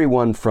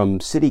everyone from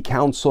city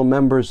council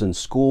members and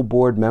school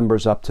board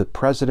members up to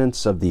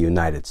presidents of the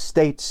United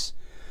States.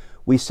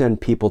 We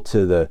send people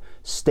to the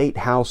state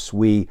house.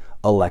 We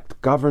elect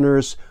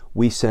governors.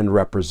 We send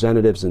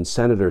representatives and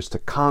senators to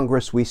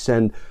Congress. We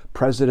send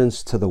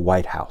presidents to the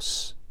White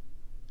House.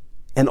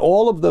 And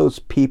all of those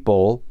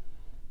people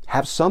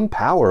have some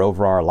power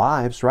over our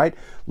lives, right?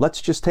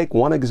 Let's just take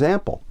one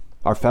example.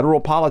 Our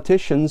federal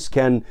politicians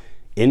can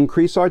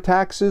increase our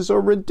taxes or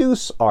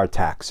reduce our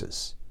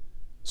taxes.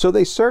 So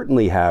they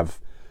certainly have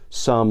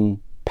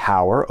some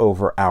power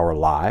over our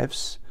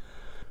lives.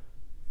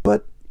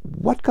 But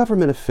what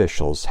government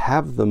officials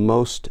have the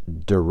most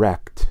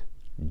direct,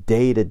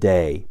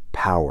 day-to-day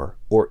power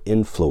or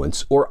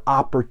influence or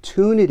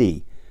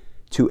opportunity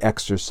to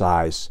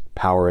exercise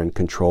power and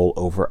control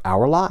over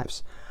our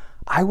lives?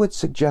 I would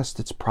suggest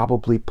it's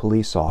probably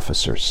police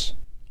officers.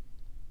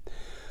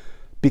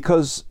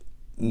 Because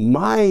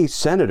my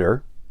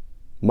senator,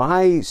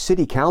 my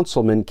city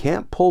councilman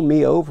can't pull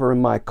me over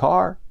in my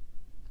car,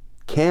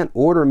 can't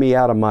order me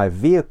out of my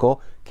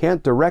vehicle,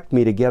 can't direct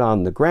me to get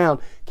on the ground,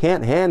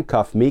 can't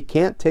handcuff me,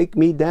 can't take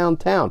me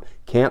downtown,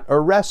 can't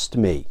arrest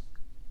me.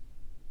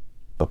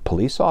 But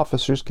police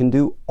officers can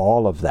do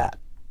all of that.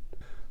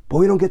 But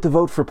we don't get to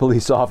vote for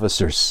police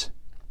officers,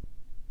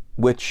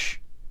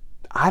 which,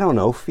 I don't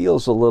know,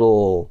 feels a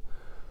little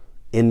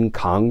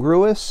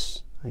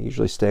incongruous. I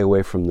usually stay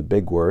away from the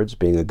big words,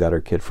 being a gutter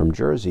kid from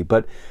Jersey.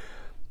 But,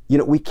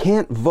 we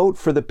can't vote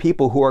for the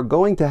people who are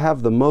going to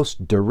have the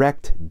most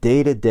direct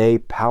day-to-day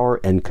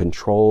power and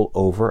control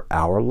over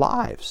our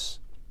lives.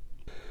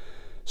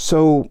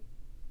 So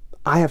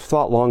I have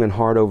thought long and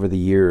hard over the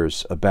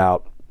years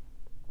about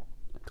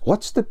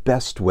what's the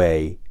best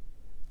way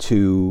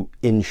to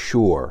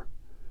ensure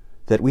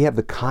that we have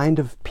the kind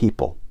of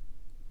people,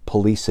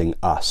 policing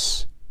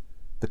us.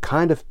 The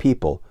kind of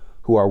people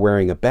who are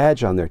wearing a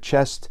badge on their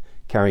chest,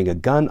 carrying a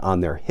gun on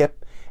their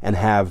hip, and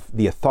have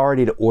the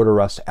authority to order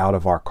us out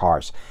of our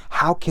cars.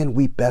 How can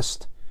we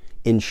best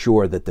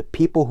ensure that the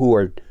people who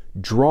are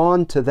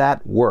drawn to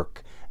that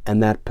work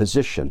and that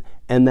position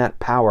and that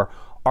power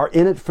are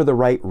in it for the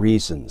right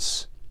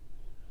reasons?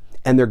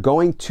 And they're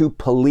going to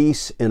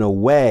police in a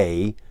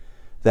way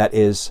that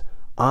is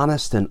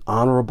honest and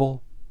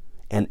honorable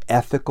and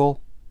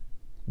ethical,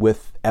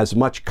 with as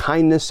much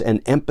kindness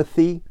and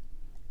empathy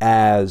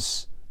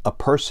as a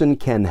person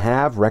can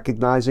have,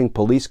 recognizing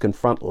police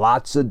confront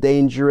lots of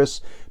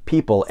dangerous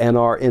people and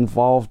are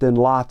involved in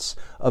lots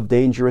of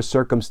dangerous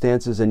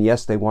circumstances. And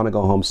yes, they want to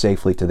go home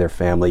safely to their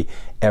family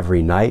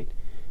every night.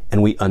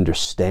 And we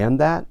understand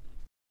that.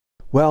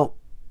 Well,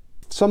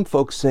 some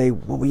folks say,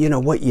 well, you know,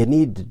 what you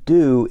need to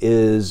do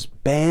is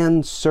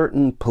ban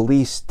certain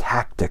police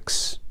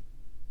tactics,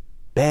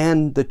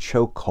 ban the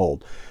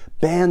chokehold,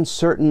 ban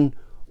certain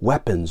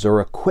weapons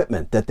or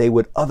equipment that they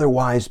would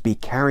otherwise be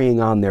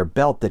carrying on their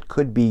belt that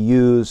could be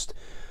used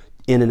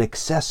in an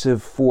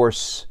excessive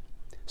force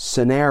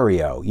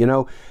scenario. You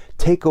know,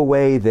 take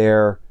away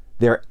their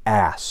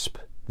ASP,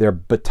 their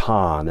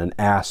baton. An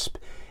ASP,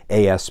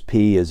 ASP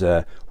is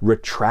a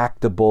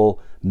retractable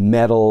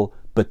metal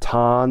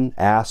baton.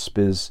 ASP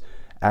is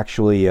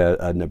actually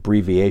an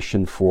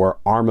abbreviation for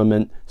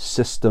Armament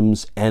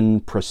Systems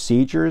and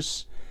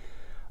Procedures.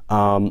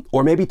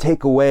 Or maybe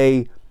take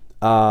away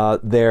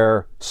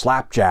their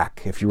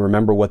slapjack. If you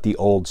remember what the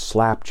old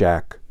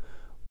slapjack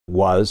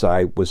was,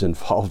 I was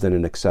involved in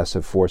an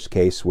excessive force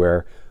case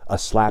where a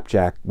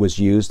slapjack was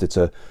used. It's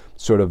a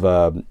sort of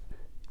a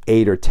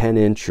 8 or 10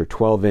 inch or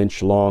 12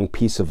 inch long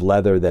piece of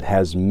leather that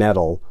has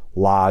metal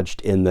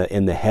lodged in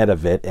the head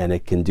of it, and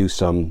it can do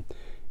some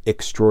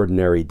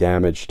extraordinary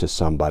damage to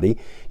somebody.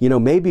 You know,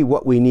 maybe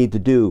what we need to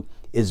do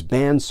is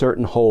ban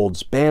certain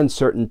holds, ban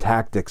certain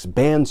tactics,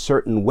 ban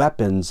certain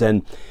weapons,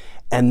 and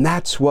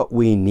that's what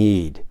we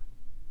need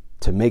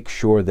to make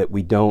sure that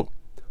we don't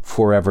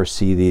forever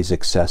see these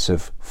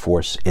excessive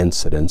force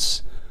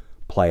incidents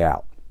play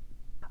out.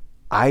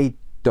 I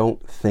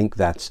don't think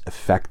that's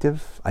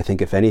effective. I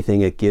think, if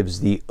anything, it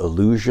gives the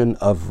illusion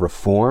of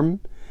reform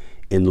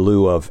in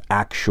lieu of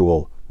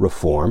actual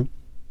reform.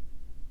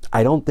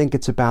 I don't think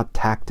it's about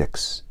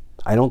tactics.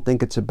 I don't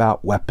think it's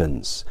about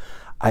weapons.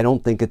 I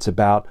don't think it's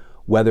about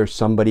whether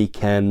somebody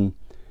can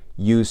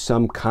use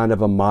some kind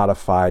of a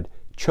modified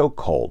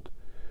chokehold.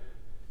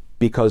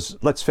 Because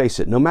let's face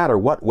it, no matter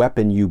what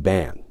weapon you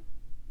ban,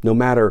 no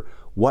matter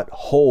what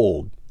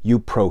hold you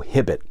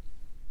prohibit,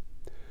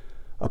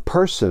 a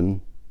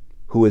person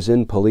who is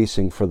in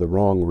policing for the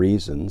wrong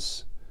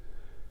reasons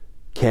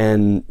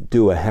can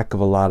do a heck of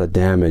a lot of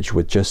damage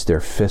with just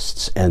their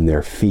fists and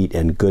their feet,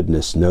 and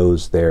goodness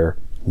knows their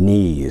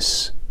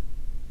knees.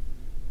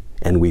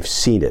 And we've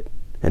seen it,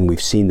 and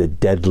we've seen the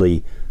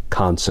deadly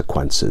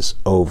consequences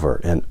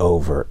over and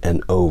over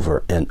and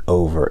over and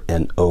over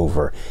and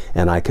over.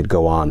 And I could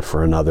go on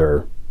for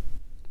another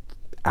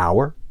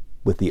hour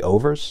with the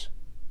overs.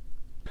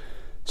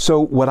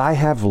 So what I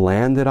have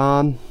landed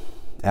on,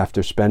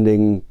 after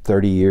spending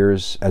 30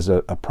 years as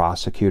a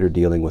prosecutor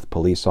dealing with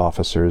police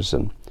officers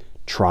and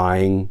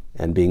trying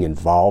and being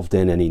involved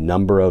in any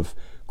number of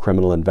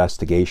criminal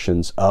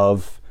investigations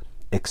of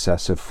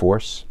excessive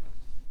force,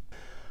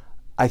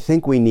 I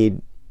think we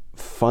need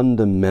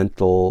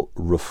fundamental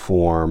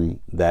reform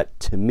that,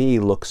 to me,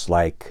 looks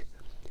like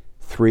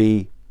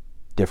 3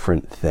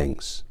 different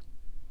things.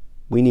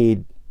 We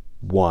need,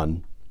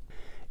 1,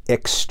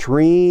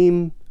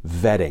 extreme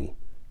vetting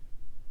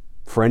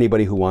for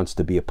anybody who wants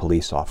to be a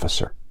police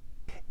officer.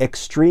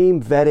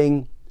 Extreme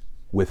vetting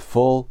with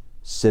full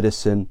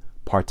citizen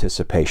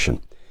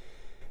participation.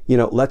 You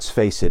know, let's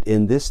face it,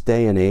 in this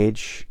day and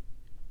age,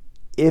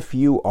 if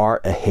you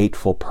are a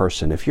hateful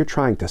person, if you're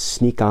trying to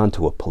sneak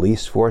onto a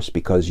police force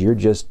because you're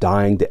just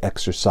dying to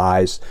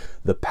exercise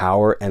the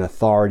power and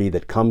authority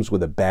that comes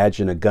with a badge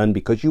and a gun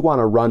because you want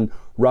to run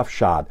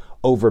roughshod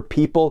over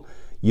people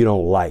you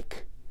don't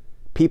like,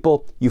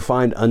 people you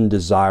find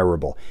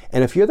undesirable,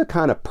 and if you're the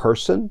kind of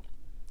person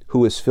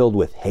who is filled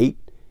with hate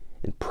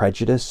and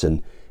prejudice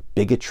and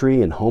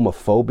bigotry and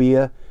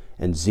homophobia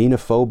and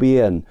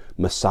xenophobia and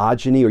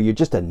misogyny, or you're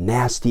just a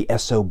nasty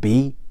SOB,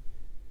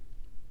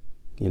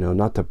 you know,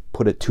 not to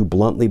put it too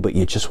bluntly, but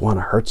you just want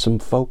to hurt some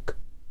folk,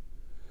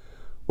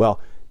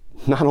 well,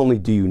 not only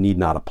do you need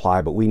not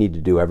apply, but we need to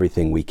do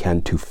everything we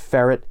can to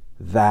ferret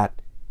that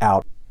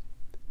out.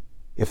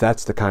 If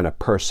that's the kind of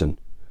person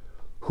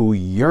who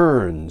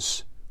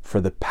yearns for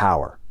the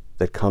power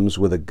that comes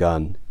with a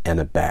gun and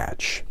a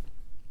badge.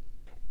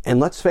 And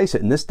let's face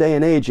it, in this day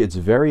and age, it's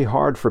very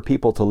hard for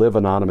people to live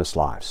anonymous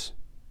lives.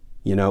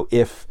 You know,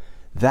 if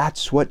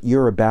that's what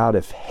you're about,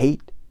 if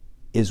hate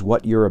is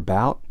what you're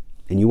about,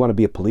 and you want to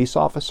be a police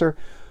officer,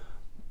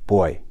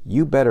 boy,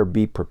 you better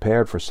be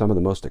prepared for some of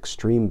the most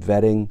extreme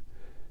vetting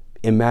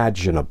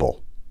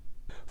imaginable.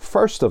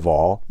 First of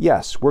all,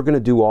 yes, we're going to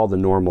do all the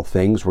normal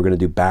things. We're going to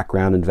do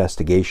background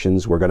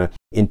investigations. We're going to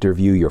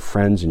interview your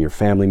friends and your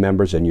family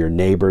members and your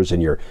neighbors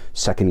and your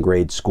second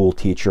grade school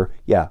teacher.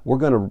 Yeah, we're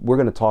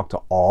going to talk to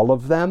all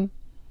of them.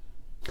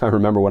 I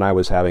remember when I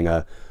was having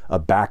a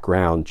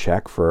background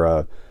check for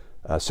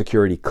a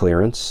security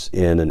clearance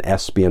in an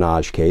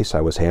espionage case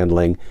I was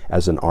handling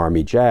as an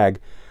Army JAG.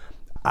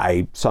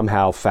 I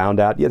somehow found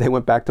out, they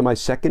went back to my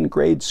second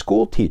grade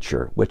school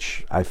teacher,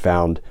 which I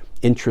found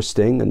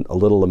interesting and a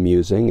little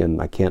amusing,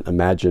 and I can't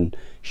imagine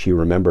she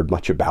remembered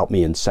much about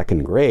me in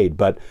second grade.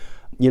 But,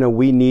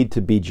 we need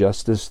to be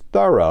just as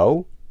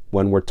thorough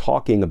when we're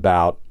talking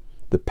about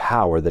the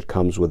power that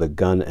comes with a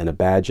gun and a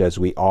badge as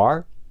we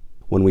are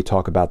when we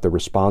talk about the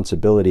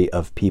responsibility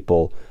of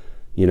people,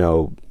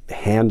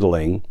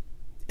 handling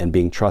and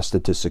being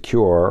trusted to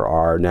secure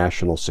our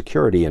national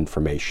security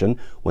information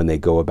when they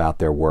go about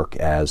their work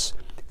as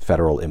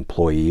federal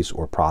employees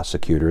or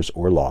prosecutors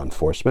or law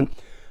enforcement.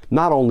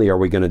 Not only are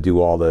we going to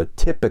do all the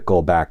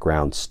typical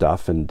background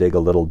stuff and dig a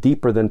little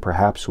deeper than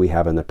perhaps we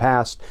have in the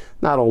past,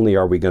 not only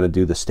are we going to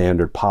do the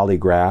standard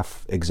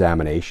polygraph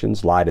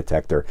examinations, lie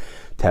detector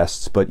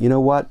tests, but you know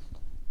what?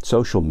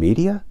 Social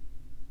media?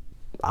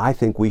 I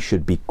think we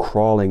should be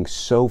crawling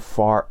so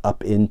far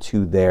up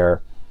into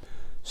their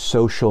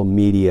social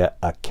media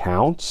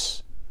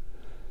accounts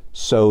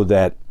so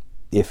that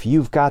if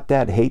you've got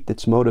that hate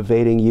that's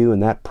motivating you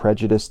and that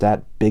prejudice,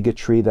 that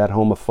bigotry, that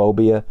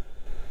homophobia,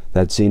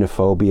 that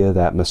xenophobia,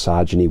 that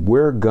misogyny,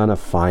 we're gonna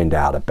find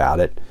out about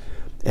it,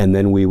 and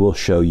then we will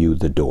show you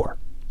the door.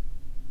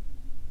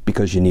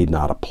 Because you need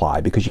not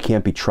apply, because you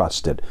can't be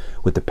trusted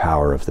with the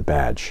power of the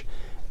badge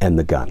and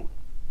the gun.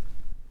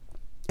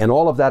 And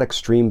all of that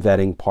extreme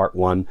vetting, part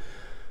one,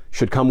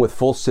 should come with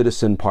full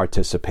citizen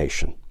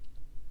participation.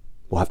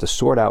 We'll have to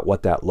sort out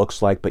what that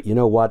looks like, but you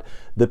know what?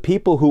 The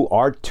people who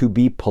are to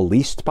be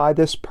policed by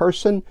this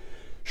person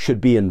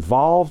should be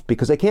involved,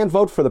 because they can't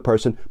vote for the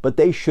person, but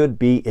they should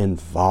be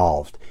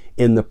involved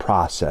in the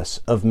process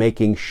of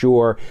making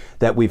sure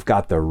that we've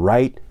got the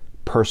right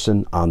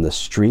person on the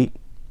street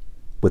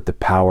with the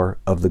power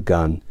of the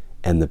gun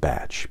and the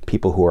badge.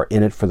 People who are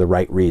in it for the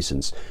right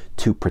reasons,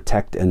 to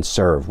protect and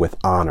serve with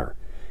honor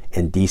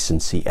and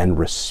decency and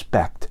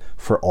respect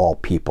for all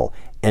people,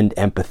 and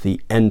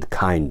empathy and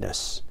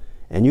kindness.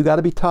 And you got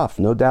to be tough,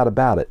 no doubt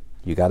about it.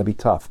 You got to be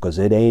tough, because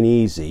it ain't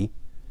easy.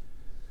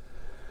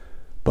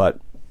 But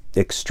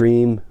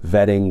extreme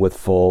vetting with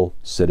full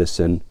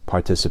citizen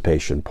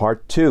participation.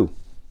 Part two,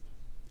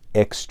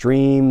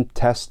 extreme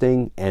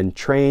testing and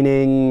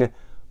training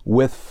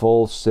with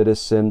full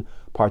citizen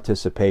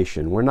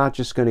participation. We're not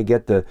just going to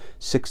get the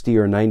 60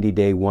 or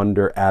 90-day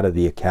wonder out of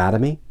the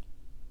academy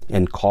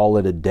and call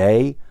it a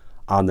day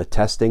on the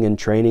testing and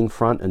training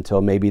front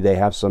until maybe they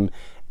have some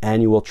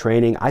annual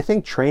training. I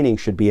think training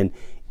should be an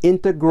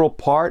integral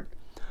part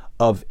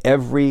of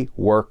every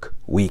work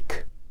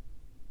week.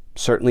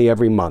 Certainly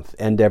every month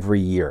and every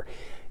year.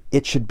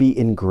 It should be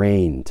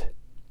ingrained.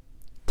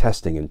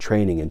 Testing and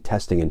training and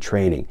testing and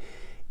training.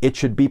 It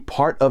should be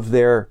part of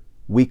their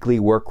weekly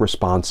work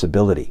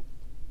responsibility.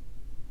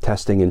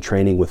 Testing and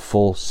training with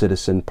full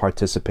citizen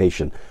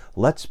participation.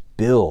 Let's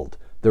build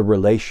the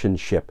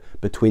relationship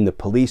between the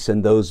police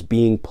and those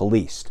being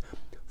policed.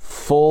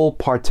 Full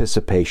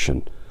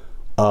participation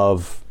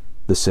of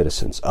the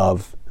citizens,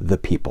 of the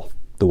people,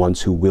 the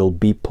ones who will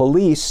be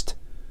policed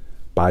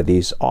by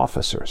these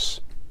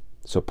officers.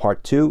 So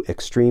part two,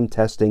 extreme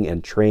testing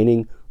and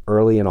training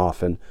early and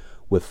often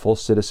with full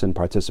citizen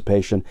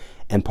participation.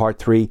 And part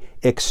three,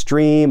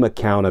 extreme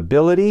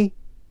accountability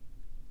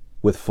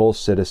with full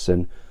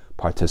citizen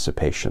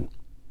participation.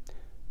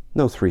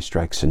 No 3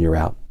 strikes and you're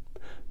out.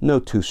 No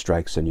 2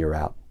 strikes and you're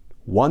out.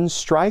 1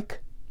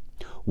 strike,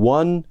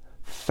 1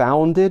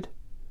 founded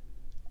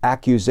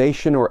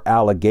accusation or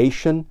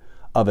allegation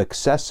of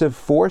excessive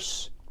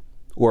force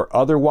or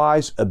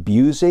otherwise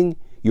abusing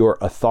your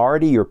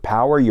authority, your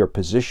power, your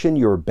position,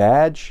 your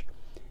badge,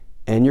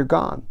 and you're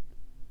gone.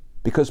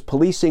 Because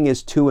policing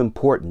is too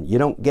important. You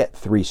don't get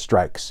 3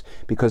 strikes,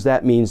 because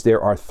that means there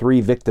are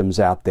 3 victims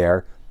out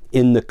there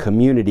in the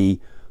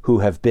community who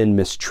have been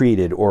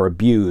mistreated or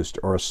abused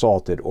or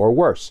assaulted or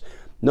worse.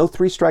 No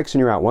 3 strikes and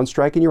you're out. 1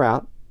 strike and you're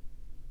out.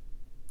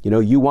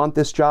 You want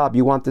this job,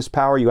 you want this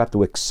power, you have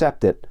to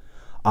accept it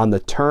on the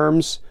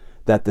terms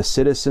that the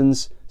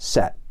citizens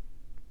set.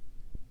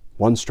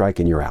 1 strike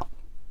and you're out.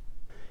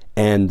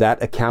 And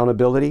that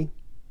accountability,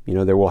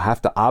 there will have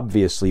to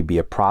obviously be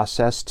a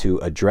process to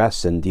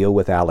address and deal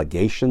with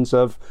allegations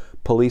of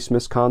police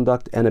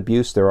misconduct and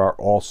abuse. There are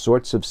all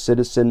sorts of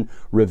citizen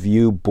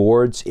review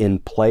boards in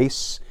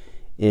place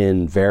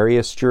in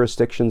various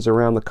jurisdictions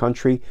around the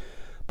country,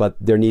 but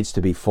there needs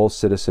to be full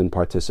citizen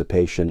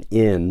participation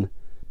in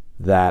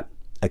that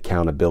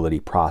accountability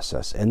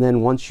process. And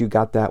then once you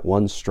got that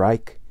 1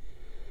 strike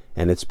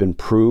and it's been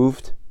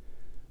proved,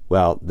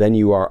 well, then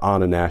you are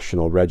on a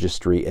national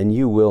registry, and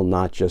you will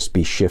not just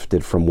be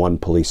shifted from one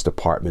police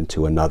department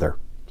to another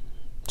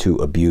to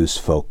abuse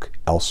folk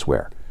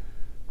elsewhere.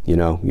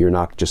 You're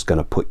not just going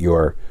to put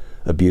your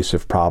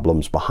abusive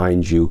problems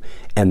behind you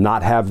and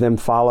not have them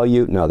follow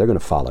you? No, they're going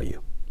to follow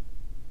you.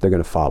 They're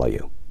going to follow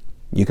you.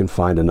 You can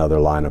find another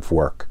line of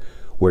work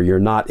where you're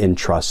not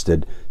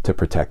entrusted to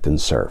protect and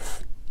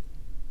serve.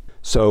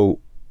 So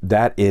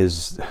that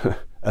is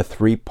a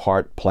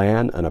 3-part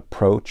plan, an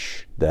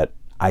approach that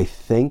I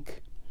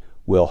think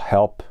will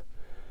help,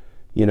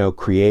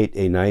 create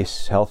a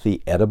nice,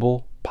 healthy,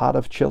 edible pot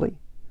of chili.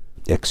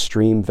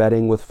 Extreme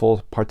vetting with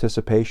full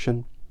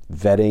participation,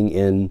 vetting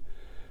in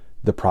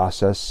the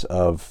process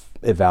of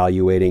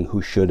evaluating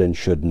who should and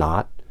should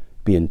not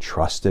be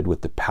entrusted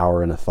with the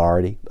power and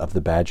authority of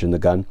the badge and the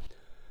gun.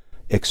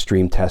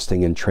 Extreme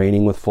testing and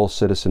training with full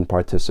citizen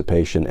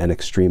participation, and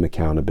extreme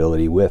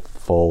accountability with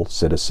full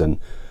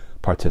citizen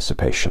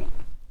participation.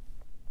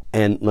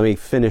 And let me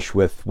finish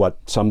with what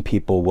some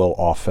people will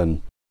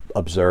often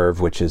observe,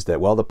 which is that,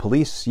 well, the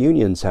police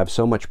unions have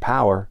so much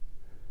power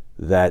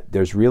that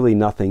there's really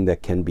nothing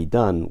that can be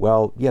done.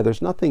 Well, yeah,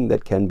 there's nothing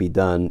that can be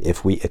done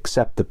if we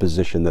accept the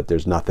position that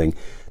there's nothing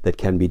that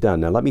can be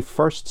done. Now, let me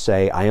first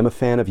say I am a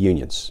fan of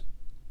unions.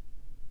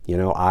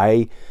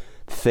 I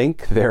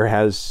think there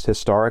has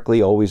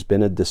historically always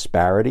been a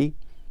disparity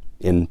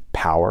in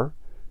power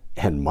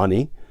and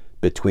money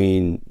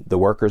between the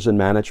workers and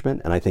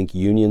management, and I think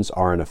unions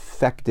are an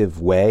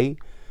effective way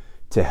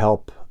to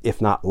help,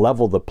 if not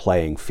level the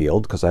playing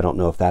field, because I don't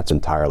know if that's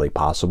entirely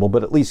possible,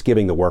 but at least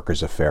giving the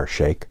workers a fair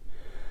shake.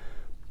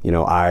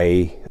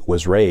 I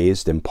was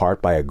raised in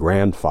part by a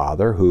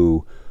grandfather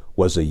who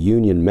was a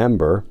union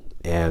member,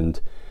 and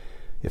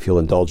if you'll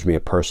indulge me a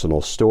personal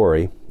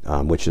story,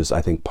 which is,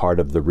 I think, part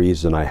of the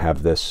reason I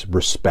have this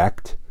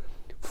respect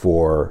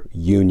for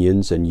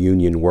unions and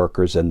union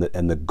workers and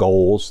the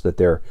goals that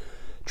they're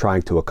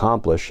trying to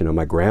accomplish.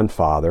 My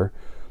grandfather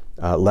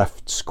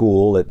left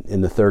school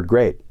in the 3rd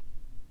grade.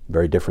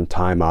 Very different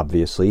time,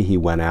 obviously. He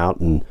went out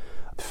and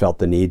felt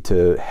the need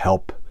to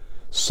help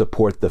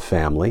support the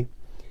family.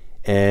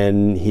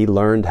 And he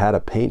learned how to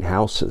paint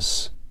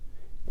houses.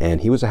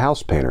 And he was a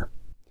house painter.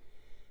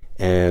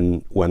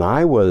 And when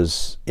I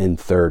was in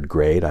 3rd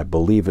grade, I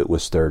believe it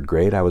was 3rd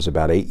grade, I was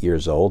about 8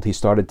 years old, he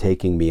started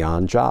taking me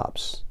on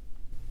jobs.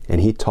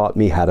 And he taught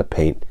me how to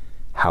paint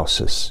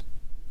houses,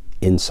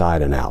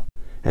 inside and out.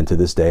 And to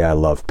this day, I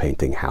love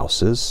painting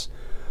houses,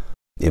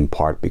 in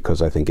part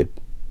because I think it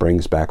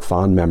brings back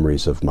fond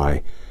memories of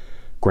my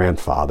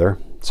grandfather.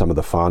 Some of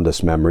the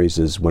fondest memories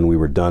is when we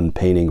were done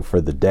painting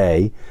for the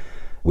day,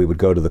 we would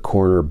go to the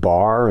corner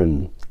bar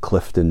in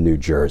Clifton, New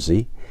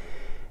Jersey,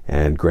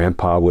 and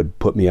Grandpa would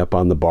put me up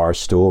on the bar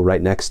stool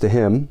right next to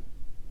him.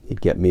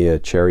 He'd get me a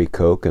cherry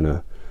Coke and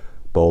a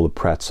bowl of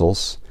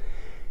pretzels,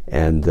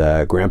 and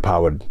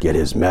Grandpa would get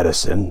his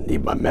medicine,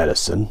 need my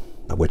medicine,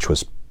 which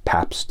was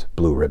Pabst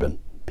Blue Ribbon,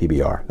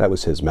 PBR. That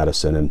was his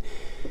medicine, and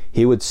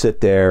he would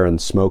sit there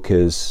and smoke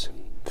his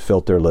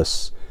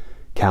filterless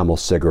Camel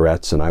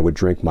cigarettes, and I would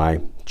drink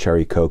my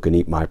cherry Coke and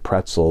eat my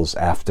pretzels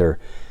after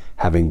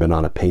having been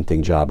on a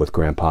painting job with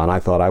Grandpa, and I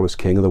thought I was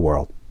king of the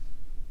world.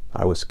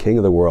 I was king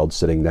of the world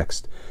sitting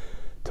next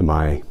to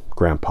my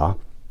grandpa.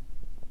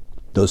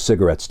 Those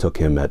cigarettes took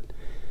him at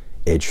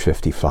age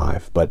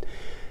 55. But,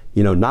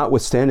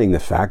 notwithstanding the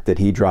fact that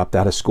he dropped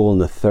out of school in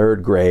the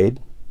 3rd grade,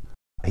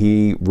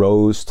 he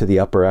rose to the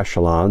upper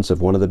echelons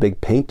of one of the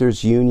big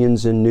painters'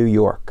 unions in New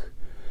York.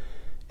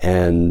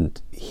 And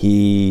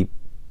he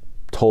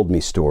told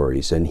me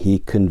stories, and he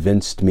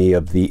convinced me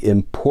of the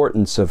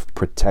importance of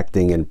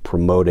protecting and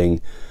promoting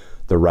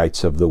the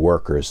rights of the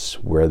workers,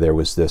 where there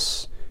was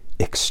this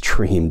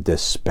extreme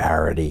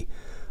disparity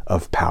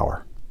of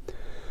power.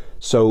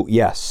 So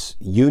yes,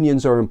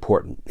 unions are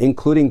important,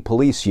 including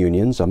police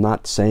unions. I'm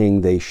not saying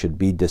they should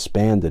be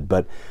disbanded,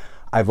 but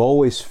I've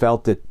always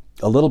felt it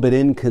a little bit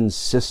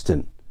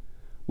inconsistent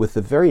with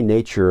the very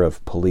nature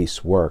of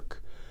police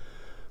work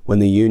when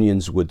the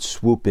unions would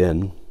swoop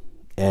in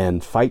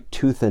and fight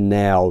tooth and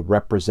nail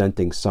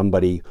representing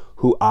somebody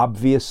who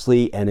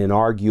obviously and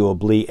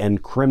inarguably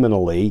and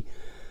criminally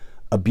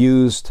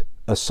abused,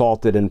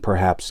 assaulted, and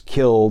perhaps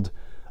killed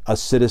a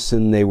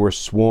citizen they were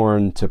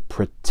sworn to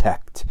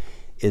protect.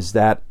 Is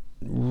that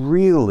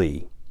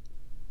really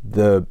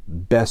the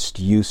best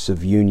use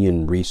of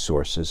union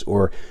resources?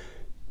 Or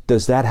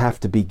does that have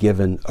to be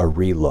given a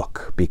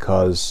relook?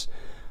 Because,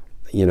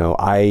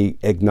 I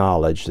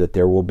acknowledge that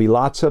there will be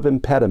lots of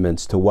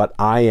impediments to what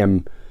I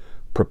am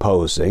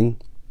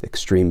proposing: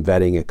 extreme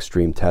vetting,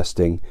 extreme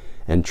testing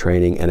and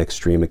training, and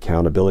extreme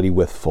accountability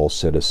with full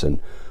citizen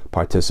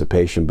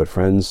participation. But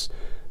friends,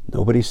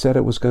 nobody said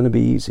it was going to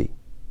be easy.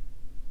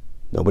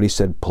 Nobody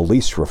said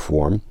police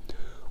reform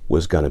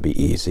was going to be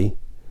easy.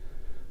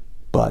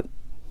 But,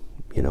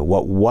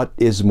 what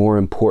is more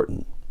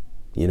important?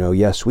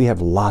 Yes, we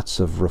have lots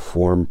of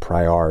reform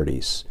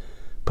priorities,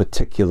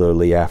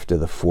 particularly after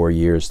the 4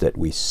 years that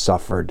we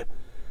suffered.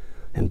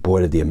 And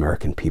boy, did the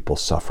American people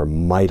suffer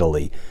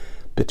mightily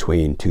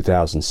between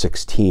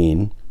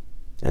 2016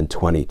 and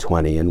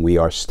 2020. And we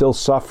are still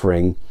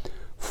suffering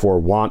for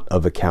want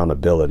of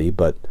accountability,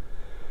 but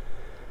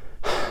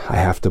I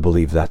have to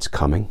believe that's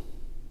coming.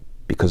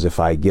 Because if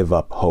I give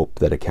up hope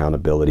that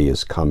accountability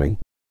is coming,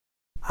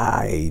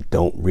 I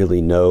don't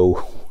really know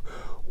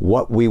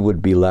what we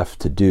would be left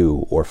to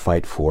do or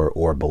fight for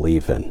or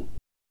believe in.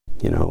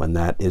 And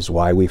that is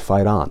why we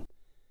fight on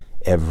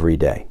every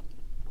day.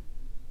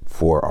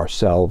 For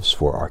ourselves,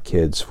 for our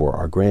kids, for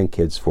our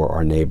grandkids, for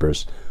our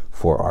neighbors,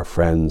 for our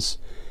friends,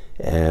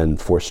 and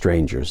for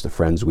strangers, the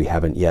friends we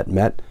haven't yet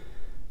met,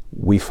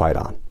 we fight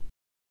on.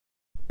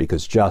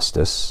 Because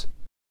justice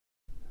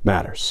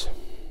matters.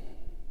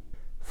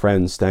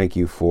 Friends, thank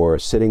you for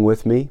sitting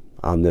with me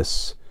on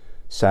this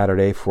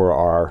Saturday for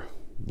our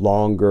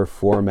longer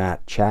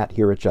format chat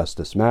here at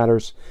Justice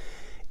Matters.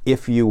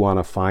 If you want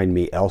to find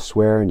me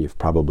elsewhere, and you've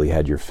probably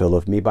had your fill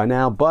of me by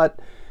now, but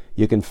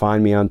you can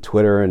find me on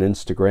Twitter and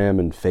Instagram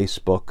and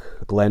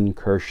Facebook, Glenn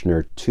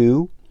Kirschner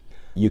 2.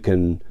 You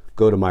can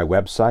go to my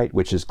website,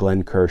 which is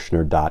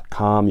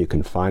glennkirschner.com. You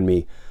can find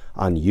me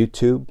on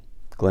YouTube.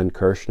 Glenn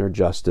Kirschner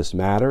Justice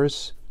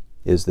Matters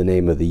is the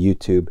name of the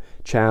YouTube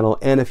channel.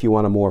 And if you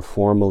want to more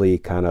formally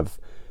kind of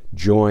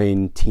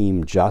join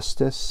Team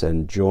Justice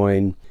and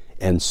join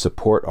and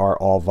support our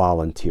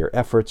all-volunteer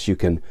efforts, you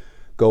can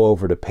go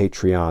over to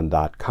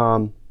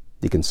patreon.com.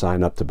 You can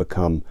sign up to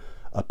become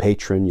a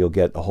patron. You'll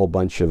get a whole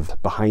bunch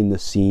of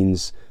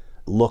behind-the-scenes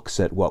looks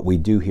at what we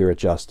do here at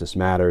Justice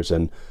Matters,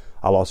 and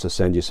I'll also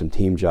send you some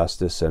Team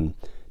Justice and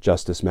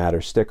Justice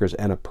Matters stickers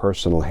and a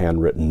personal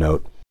handwritten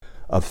note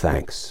of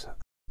thanks.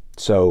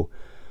 So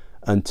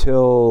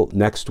until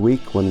next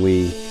week, when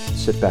we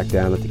sit back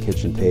down at the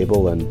kitchen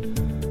table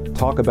and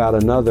talk about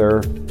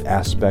another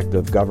aspect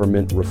of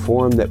government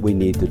reform that we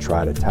need to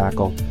try to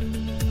tackle,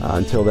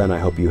 until then, I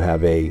hope you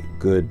have a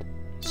good,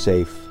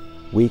 safe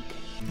week,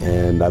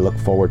 and I look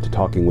forward to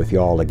talking with you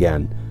all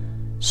again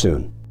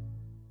soon.